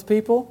work with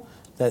people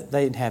that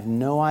they have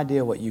no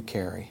idea what you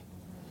carry.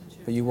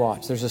 But you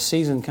watch. There's a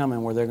season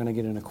coming where they're going to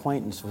get an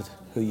acquaintance with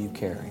who you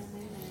carry.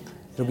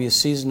 It'll be a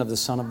season of the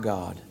Son of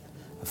God,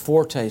 a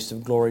foretaste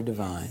of glory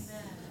divine,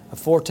 a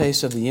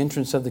foretaste of the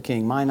entrance of the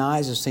King. Mine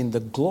eyes have seen the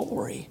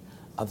glory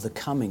of the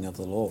coming of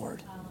the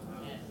Lord.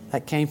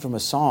 That came from a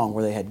song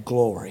where they had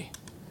glory.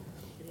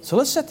 So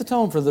let's set the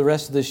tone for the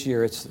rest of this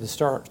year. It's the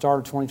start of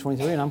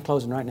 2023, and I'm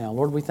closing right now.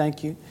 Lord, we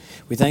thank you.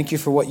 We thank you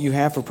for what you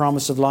have for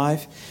Promise of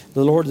Life.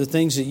 The Lord, the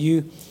things that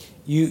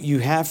you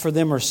have for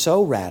them are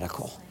so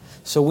radical.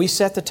 So we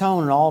set the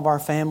tone in all of our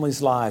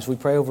families' lives. We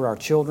pray over our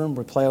children.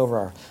 We pray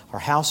over our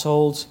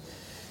households.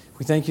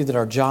 We thank you that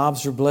our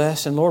jobs are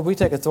blessed. And Lord, we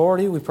take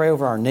authority. We pray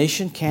over our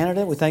nation,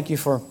 Canada. We thank you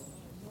for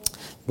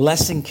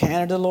blessing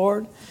Canada,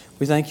 Lord.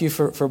 We thank you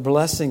for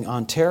blessing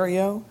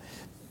Ontario.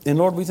 And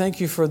Lord, we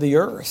thank you for the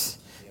earth,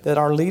 that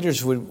our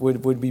leaders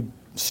would be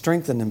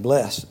strengthened and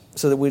blessed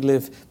so that we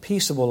live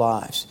peaceable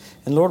lives.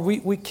 And Lord,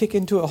 we kick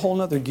into a whole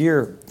other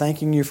gear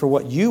thanking you for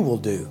what you will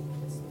do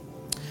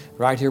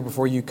right here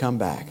before you come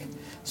back.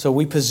 So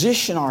we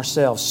position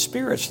ourselves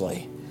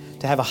spiritually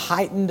to have a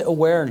heightened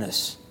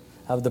awareness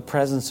of the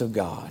presence of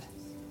God.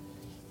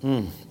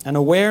 An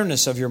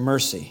awareness of your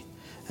mercy,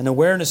 an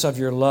awareness of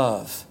your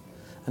love,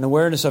 an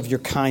awareness of your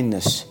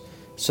kindness,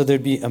 so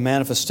there'd be a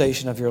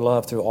manifestation of your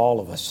love through all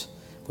of us.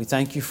 We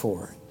thank you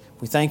for it.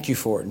 We thank you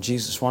for it in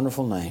Jesus'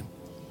 wonderful name.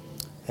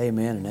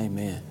 Amen and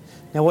amen.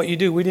 Now what you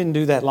do, we didn't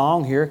do that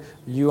long here.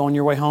 You on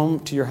your way home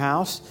to your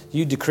house,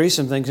 you decree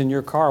some things in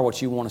your car,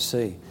 what you want to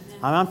see.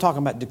 I'm talking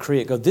about decree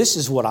it. Go, this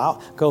is what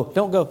I'll...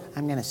 Don't go,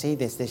 I'm going to see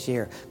this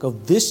year. Go,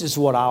 this is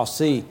what I'll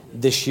see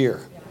this year.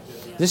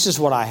 This is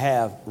what I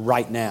have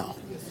right now.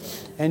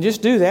 And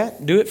just do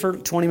that. Do it for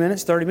 20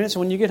 minutes, 30 minutes. And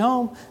when you get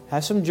home,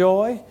 have some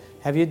joy,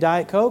 have you a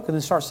Diet Coke, and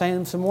then start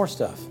saying some more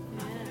stuff.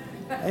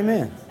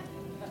 Amen.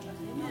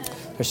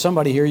 There's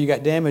somebody here, you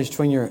got damage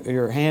between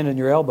your hand and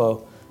your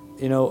elbow.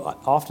 You know,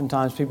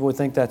 oftentimes people would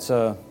think that's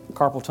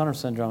carpal tunnel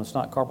syndrome. It's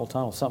not carpal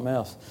tunnel, it's something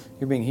else.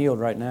 You're being healed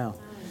right now.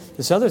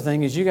 This other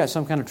thing is you got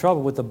some kind of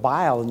trouble with the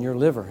bile in your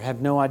liver.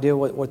 Have no idea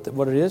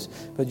what it is,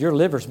 but your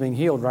liver's being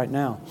healed right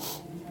now.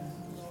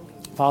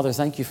 Father,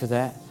 thank you for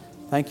that.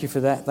 Thank you for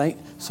that.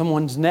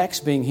 Someone's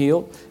neck's being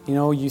healed. You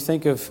know, you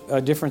think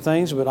of different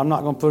things, but I'm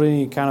not going to put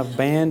any kind of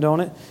band on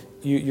it.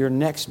 Your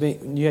neck's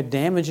you had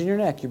damage in your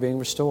neck. You're being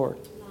restored.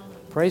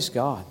 Praise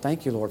God.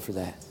 Thank you, Lord, for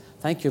that.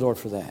 Thank you, Lord,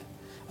 for that.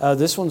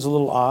 This one's a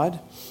little odd,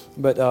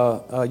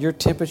 but your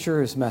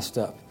temperature is messed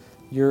up.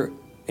 Your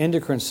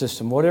endocrine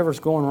system, whatever's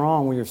going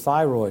wrong with your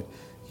thyroid,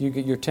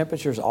 your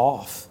temperature's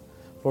off.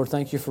 Lord,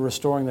 thank you for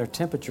restoring their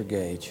temperature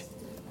gauge.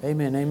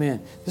 Amen,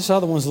 amen. This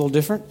other one's a little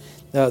different.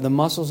 The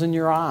muscles in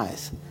your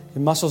eyes. The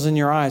muscles in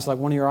your eyes, like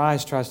one of your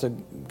eyes tries to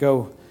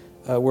go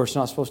where it's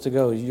not supposed to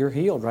go. You're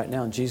healed right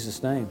now in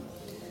Jesus' name.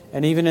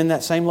 And even in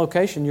that same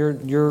location,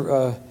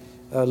 your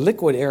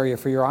liquid area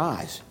for your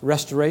eyes,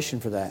 restoration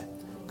for that.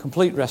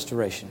 Complete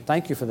restoration.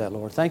 Thank you for that,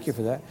 Lord. Thank you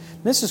for that.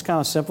 This is kind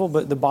of simple,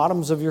 but the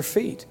bottoms of your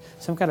feet.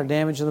 Some kind of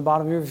damage in the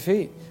bottom of your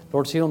feet.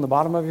 Lord's healing the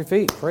bottom of your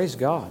feet. Praise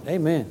God.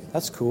 Amen.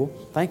 That's cool.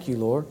 Thank you,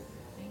 Lord.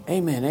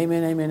 Amen,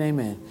 amen, amen,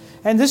 amen.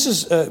 And this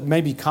is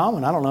maybe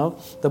common, I don't know.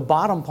 The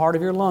bottom part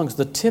of your lungs,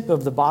 the tip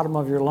of the bottom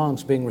of your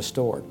lungs being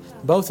restored.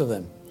 Both of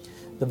them.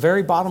 The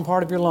very bottom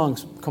part of your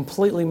lungs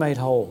completely made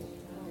whole.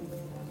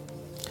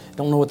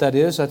 Don't know what that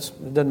is. It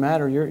doesn't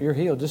matter. You're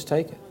healed. Just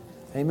take it.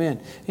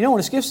 Amen. You know, when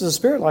it's gifts of the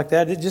Spirit like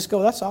that, it just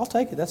goes, I'll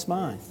take it. That's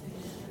mine.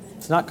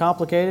 It's not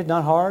complicated,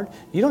 not hard.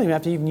 You don't even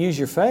have to even use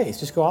your faith.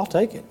 Just go, I'll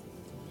take it.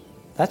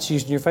 That's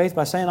using your faith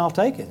by saying, I'll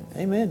take it.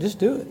 Amen. Just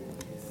do it.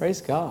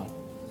 Praise God.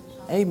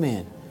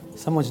 Amen.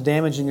 Someone's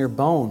damaging your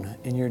bone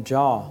in your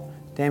jaw.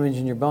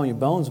 Damaging your bone. Your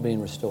bone's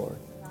being restored.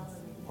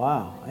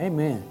 Wow.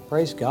 Amen.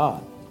 Praise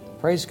God.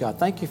 Praise God.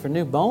 Thank you for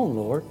new bone,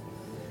 Lord.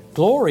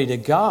 Glory to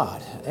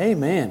God.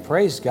 Amen.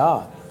 Praise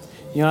God.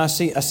 You know, I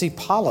see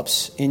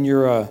polyps in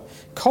your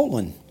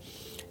colon.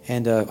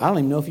 And I don't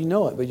even know if you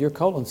know it, but your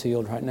colon's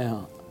healed right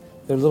now.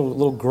 They're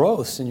little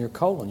growths in your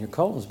colon. Your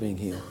colon's being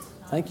healed.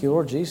 Thank you,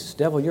 Lord Jesus.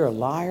 Devil, you're a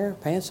liar.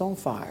 Pants on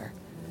fire.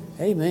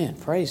 Amen.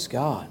 Praise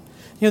God.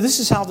 You know, this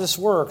is how this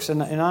works,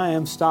 and I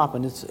am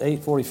stopping. It's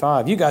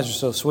 8:45. You guys are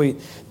so sweet.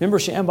 Remember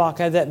Shambach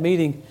had that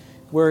meeting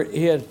where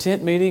he had a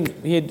tent meeting.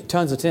 He had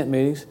tons of tent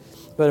meetings,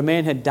 but a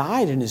man had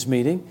died in his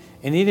meeting,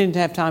 and he didn't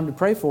have time to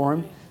pray for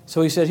him.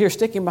 So he said, here,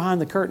 stick him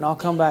behind the curtain. I'll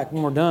come back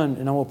when we're done,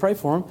 and I will pray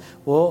for him.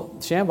 Well,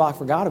 Shambach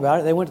forgot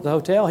about it. They went to the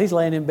hotel. He's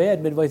laying in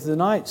bed midway through the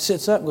night,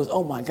 sits up and goes,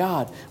 oh, my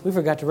God, we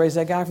forgot to raise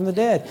that guy from the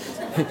dead.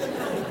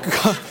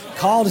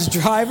 Called his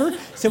driver,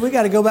 said, we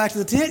got to go back to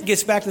the tent,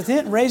 gets back to the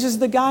tent, and raises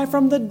the guy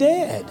from the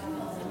dead.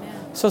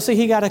 So see,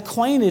 he got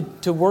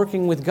acquainted to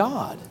working with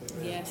God.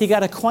 Yes. He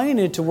got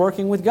acquainted to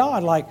working with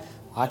God. Like,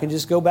 I can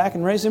just go back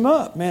and raise him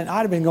up. Man,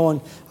 I'd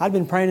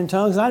been praying in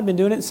tongues, and I'd been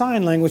doing it in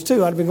sign language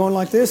too. I'd been going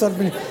like this. I'd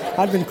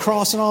been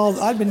crossing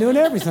I'd been doing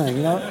everything,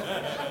 you know.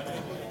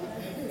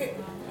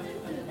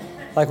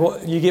 Like,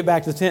 well, you get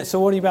back to the tent, so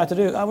what are you about to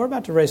do? Oh, we're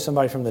about to raise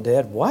somebody from the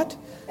dead. What?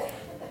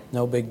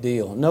 No big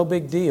deal. No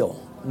big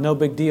deal. No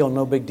big deal.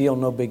 No big deal.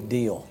 No big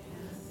deal.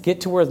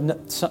 Get to where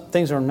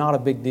things are not a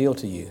big deal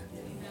to you.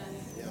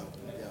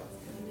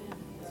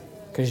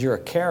 Because you're a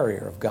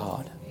carrier of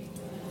God.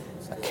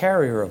 A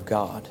carrier of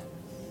God.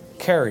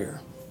 Carrier.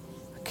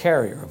 A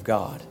carrier of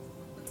God.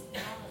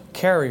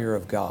 Carrier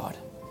of God.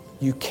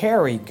 You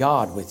carry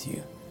God with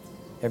you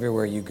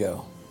everywhere you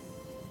go.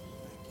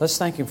 Let's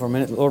thank Him for a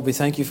minute. Lord, we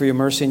thank You for Your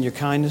mercy and Your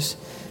kindness.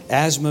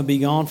 Asthma be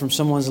gone from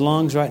someone's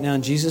lungs right now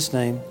in Jesus'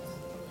 name.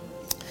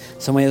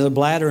 Somebody has a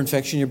bladder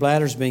infection. Your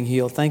bladder's being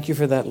healed. Thank You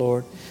for that,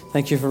 Lord.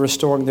 Thank You for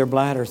restoring their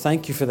bladder.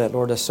 Thank You for that,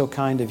 Lord. That's so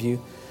kind of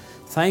You.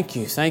 Thank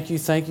You, thank You,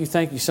 thank You,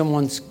 thank You.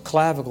 Someone's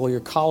clavicle, your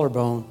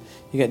collarbone.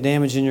 You got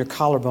damage in your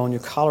collarbone.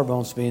 Your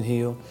collarbone's being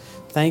healed.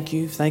 Thank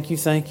You, thank You,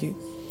 thank You.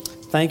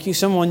 Thank You.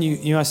 Someone,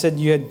 you know, I said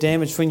you had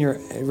damage between your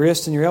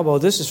wrist and your elbow.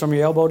 This is from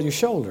your elbow to your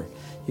shoulder.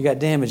 You got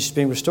damage. It's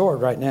being restored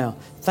right now.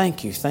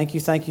 Thank You, thank You,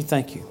 thank You,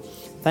 thank You.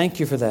 Thank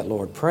You for that,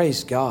 Lord.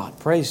 Praise God.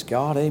 Praise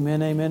God.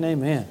 Amen, amen,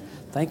 amen.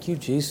 Thank You,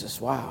 Jesus.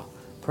 Wow.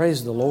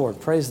 Praise the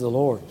Lord. Praise the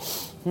Lord.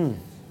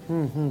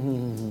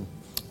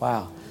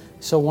 Wow.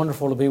 So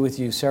wonderful to be with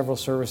You several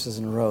services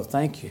in a row.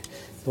 Thank You.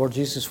 Lord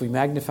Jesus, we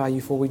magnify You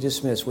before we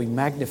dismiss. We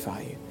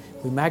magnify You.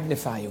 We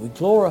magnify You. We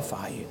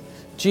glorify You.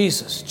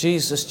 Jesus,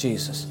 Jesus,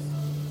 Jesus.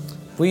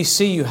 We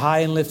see You high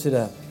and lifted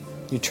up.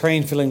 Your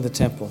train filling the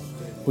temple.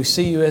 We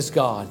see You as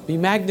God. Be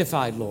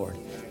magnified, Lord.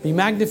 Be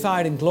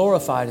magnified and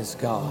glorified as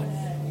God.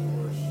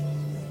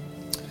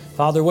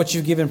 Father, what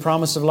You've given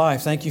promise of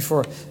life, thank You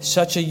for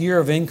such a year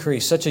of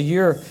increase, such a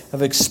year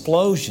of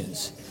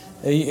explosions,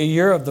 a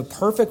year of the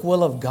perfect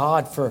will of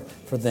God for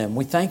them.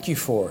 We thank You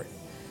for it.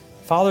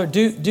 Father,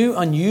 do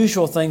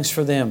unusual things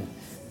for them.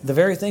 The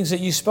very things that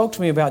You spoke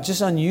to me about,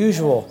 just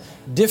unusual,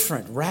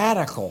 different,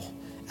 radical,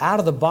 out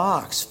of the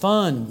box,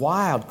 fun,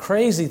 wild,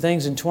 crazy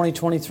things in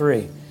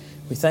 2023.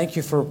 We thank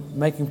You for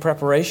making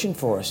preparation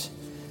for us,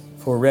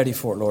 for we're ready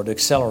for it, Lord, to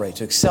accelerate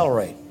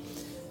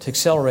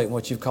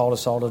what You've called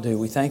us all to do.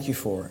 We thank You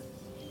for it.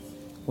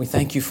 We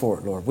thank You for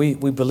it, Lord. We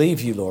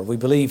believe You, Lord. We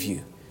believe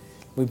You.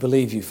 We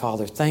believe You,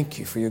 Father. Thank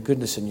You for Your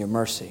goodness and Your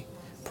mercy.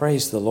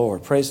 Praise the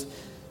Lord.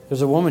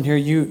 There's a woman here,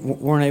 you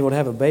weren't able to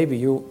have a baby.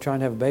 You're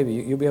trying to have a baby.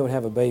 You'll be able to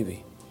have a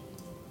baby.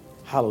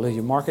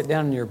 Hallelujah. Mark it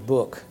down in your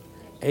book,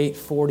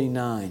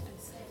 849.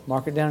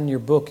 Mark it down in your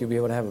book. You'll be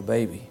able to have a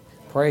baby.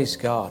 Praise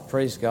God.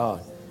 Praise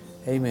God.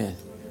 Amen.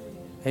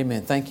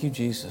 Amen. Thank You,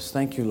 Jesus.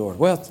 Thank You, Lord.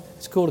 Well,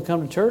 it's cool to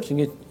come to church and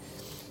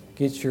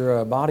get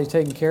your body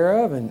taken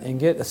care of and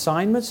get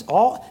assignments.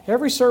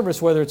 Every service,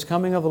 whether it's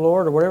coming of the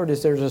Lord or whatever it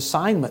is, there's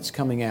assignments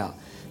coming out.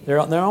 They're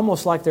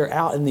almost like they're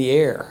out in the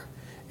air.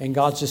 And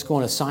God's just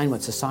going,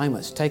 assignments.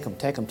 Take them.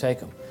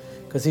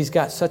 Because He's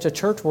got such a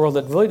church world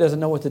that really doesn't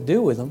know what to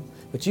do with them,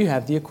 but you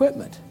have the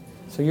equipment.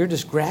 So you're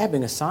just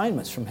grabbing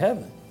assignments from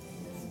heaven.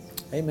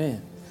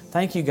 Amen.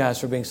 Thank you guys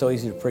for being so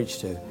easy to preach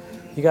to.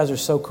 You guys are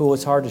so cool,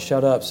 it's hard to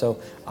shut up. So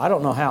I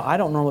don't know how. I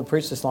don't normally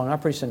preach this long. I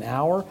preach an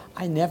hour.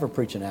 I never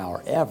preach an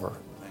hour, ever.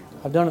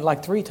 I've done it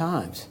like 3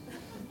 times.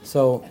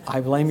 So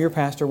I blame your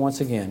pastor once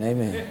again.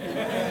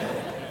 Amen.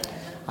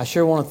 I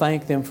sure want to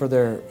thank them for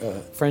their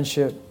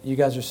friendship. You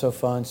guys are so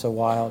fun, so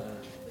wild.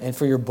 And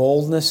for your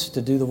boldness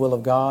to do the will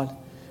of God.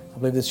 I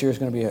believe this year is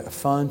going to be a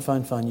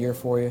fun year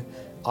for you.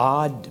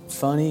 Odd,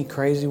 funny,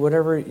 crazy,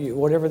 whatever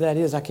that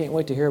is. I can't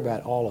wait to hear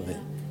about all of it.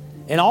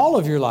 And all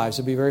of your lives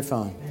will be very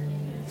fun.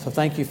 So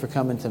thank you for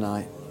coming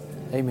tonight.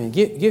 Amen.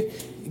 Give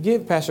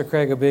give Pastor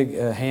Craig a big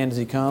hand as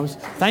he comes.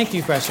 Thank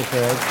you, Pastor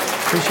Craig.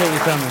 Appreciate you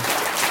coming.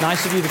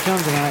 Nice of you to come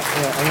tonight.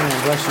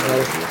 Amen. Bless you,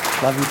 brother.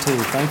 Love you too.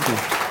 Thank you.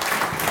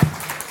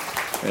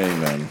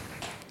 Amen.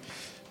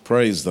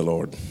 Praise the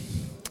Lord.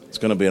 It's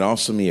going to be an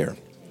awesome year.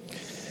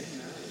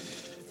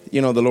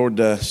 You know, the Lord,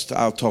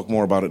 I'll talk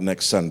more about it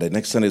next Sunday.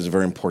 Next Sunday is a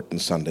very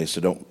important Sunday, so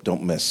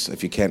don't miss.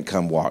 If you can't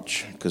come,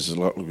 watch, because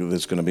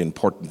there's going to be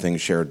important things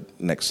shared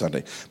next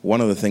Sunday.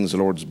 One of the things the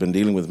Lord's been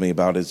dealing with me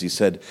about is He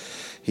said,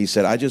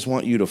 I just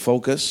want you to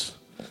focus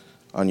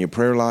on your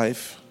prayer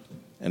life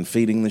and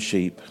feeding the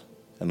sheep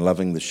and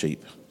loving the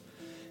sheep.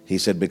 He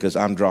said, because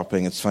I'm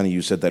dropping, it's funny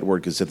you said that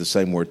word because it said the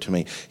same word to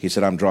me. He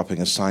said, I'm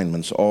dropping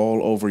assignments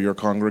all over your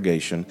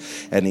congregation.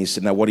 And he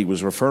said, now what he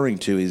was referring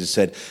to is he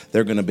said,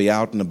 they're going to be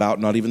out and about,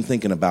 not even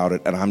thinking about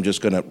it. And I'm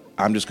just going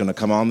to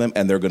come on them,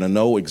 and they're going to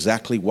know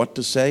exactly what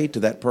to say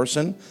to that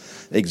person,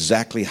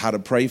 exactly how to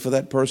pray for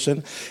that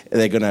person.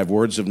 They're going to have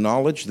words of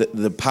knowledge,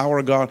 the power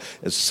of God,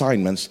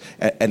 assignments.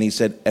 And he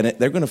said, and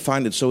they're going to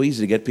find it so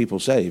easy to get people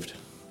saved.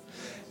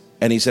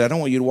 And he said, I don't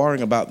want you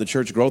worrying about the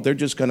church growth.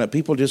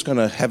 People just going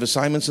to have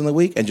assignments in the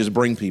week and just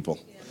bring people.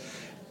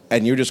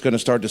 And you're just going to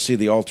start to see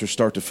the altar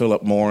start to fill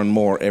up more and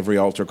more every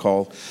altar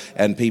call.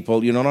 And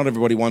people, not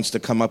everybody wants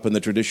to come up in the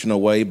traditional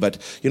way, but,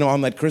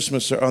 on that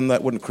Christmas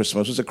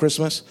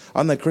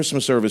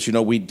service,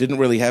 we didn't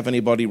really have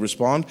anybody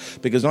respond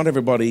because not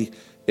everybody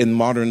in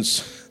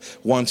moderns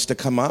wants to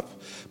come up.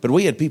 But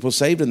we had people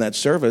saved in that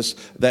service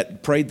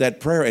that prayed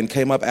that prayer and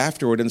came up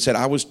afterward and said,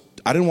 I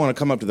didn't want to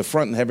come up to the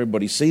front and have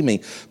everybody see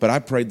me, but I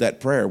prayed that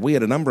prayer. We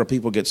had a number of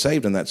people get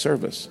saved in that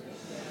service.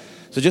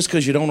 So just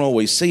because you don't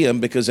always see them,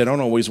 because they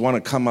don't always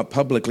want to come up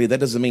publicly, that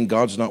doesn't mean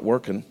God's not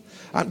working.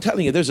 I'm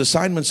telling you, there's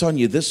assignments on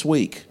you this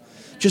week.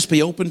 Just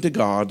be open to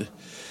God.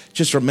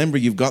 Just remember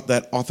you've got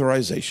that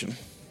authorization.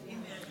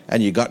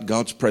 And you got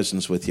God's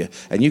presence with you.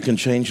 And you can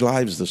change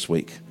lives this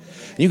week.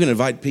 You can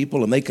invite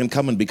people and they can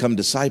come and become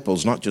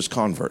disciples, not just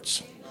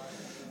converts.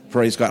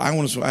 Praise God. I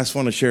just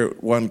want to share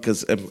one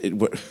because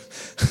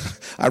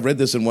I read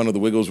this in one of the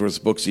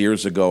Wigglesworth books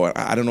years ago.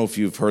 I don't know if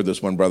you've heard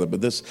this one, brother,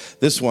 but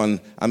this one,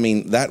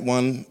 that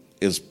one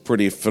is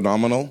pretty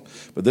phenomenal,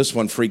 but this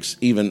one's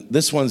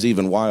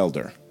even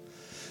wilder.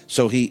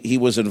 So he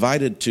was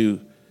invited to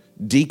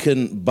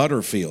Deacon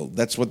Butterfield.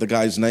 That's what the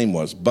guy's name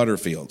was,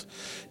 Butterfield.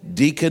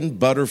 Deacon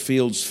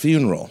Butterfield's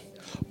funeral.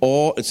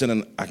 It's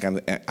in I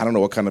don't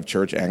know what kind of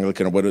church,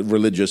 Anglican or what,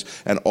 religious,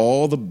 and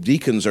all the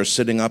deacons are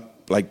sitting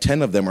up, like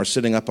 10 of them are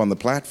sitting up on the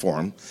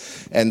platform.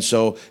 And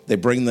so they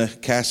bring the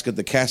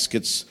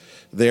casket's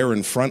there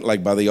in front,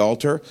 like by the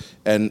altar,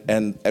 and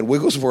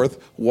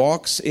Wigglesworth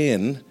walks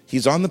in,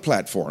 he's on the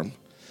platform,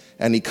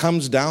 and he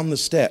comes down the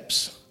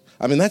steps.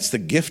 That's the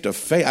gift of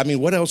faith.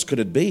 What else could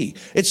it be?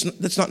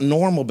 That's not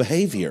normal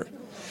behavior.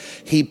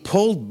 He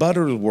pulled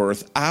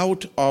Butterworth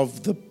out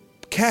of the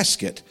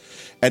casket,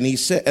 and he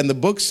said, and the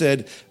book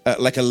said,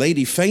 like a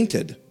lady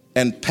fainted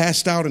and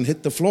passed out and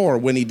hit the floor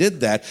when he did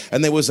that.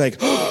 And there was like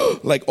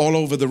all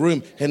over the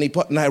room. And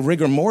now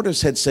rigor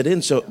mortis had set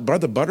in, so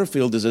Brother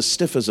Butterfield is as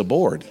stiff as a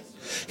board.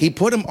 He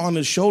put him on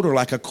his shoulder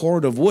like a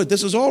cord of wood.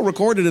 This is all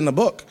recorded in the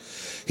book.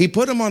 He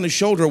put him on his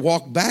shoulder,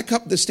 walked back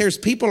up the stairs.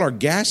 People are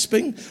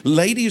gasping.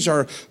 Ladies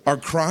are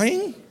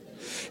crying.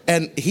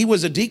 And he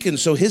was a deacon,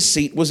 so his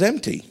seat was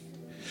empty.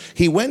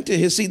 He went to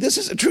his seat. This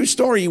is a true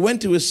story. He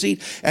went to his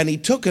seat and he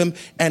took him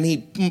and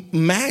he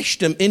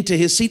mashed him into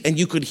his seat, and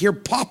you could hear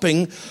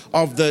popping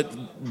of the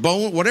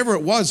bone, whatever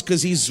it was,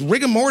 because he's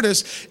rigor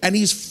mortis, and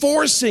he's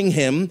forcing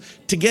him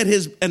to get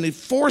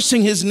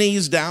forcing his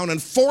knees down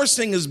and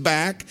forcing his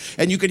back,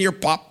 and you can hear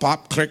pop,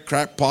 pop, click,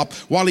 crack, pop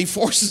while he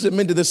forces him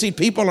into the seat.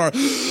 People are,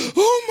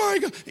 oh my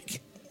God.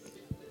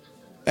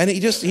 And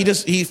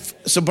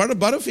so Brother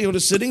Butterfield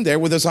is sitting there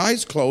with his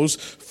eyes closed,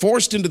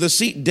 forced into the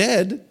seat,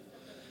 dead.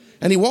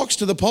 And he walks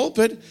to the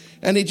pulpit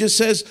and he just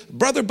says,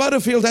 Brother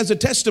Butterfield has a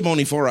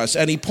testimony for us.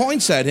 And he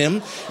points at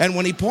him. And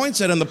when he points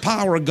at him, the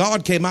power of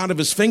God came out of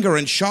his finger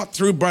and shot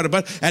through Brother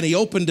Butterfield. And he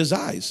opened his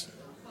eyes.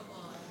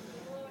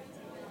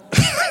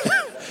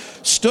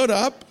 Stood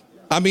up.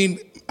 I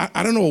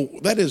don't know.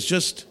 That is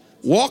just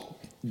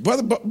walk.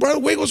 Brother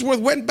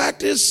Wigglesworth went back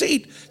to his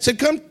seat. Said,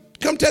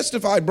 come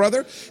testify,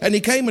 brother. And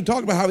he came and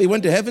talked about how he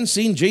went to heaven,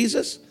 seen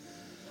Jesus.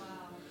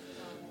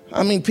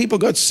 People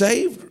got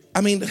saved.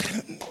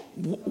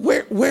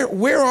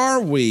 Where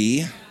are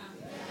we?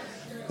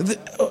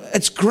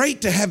 It's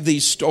great to have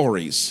these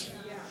stories.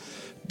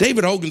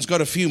 David Hogan's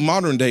got a few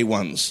modern day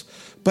ones,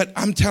 but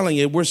I'm telling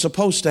you, we're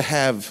supposed to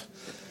have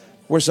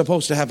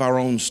our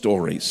own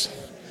stories.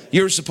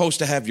 You're supposed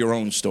to have your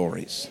own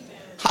stories.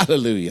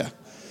 Hallelujah.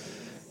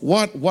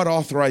 What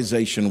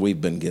authorization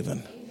we've been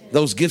given.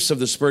 Those gifts of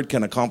the Spirit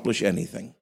can accomplish anything.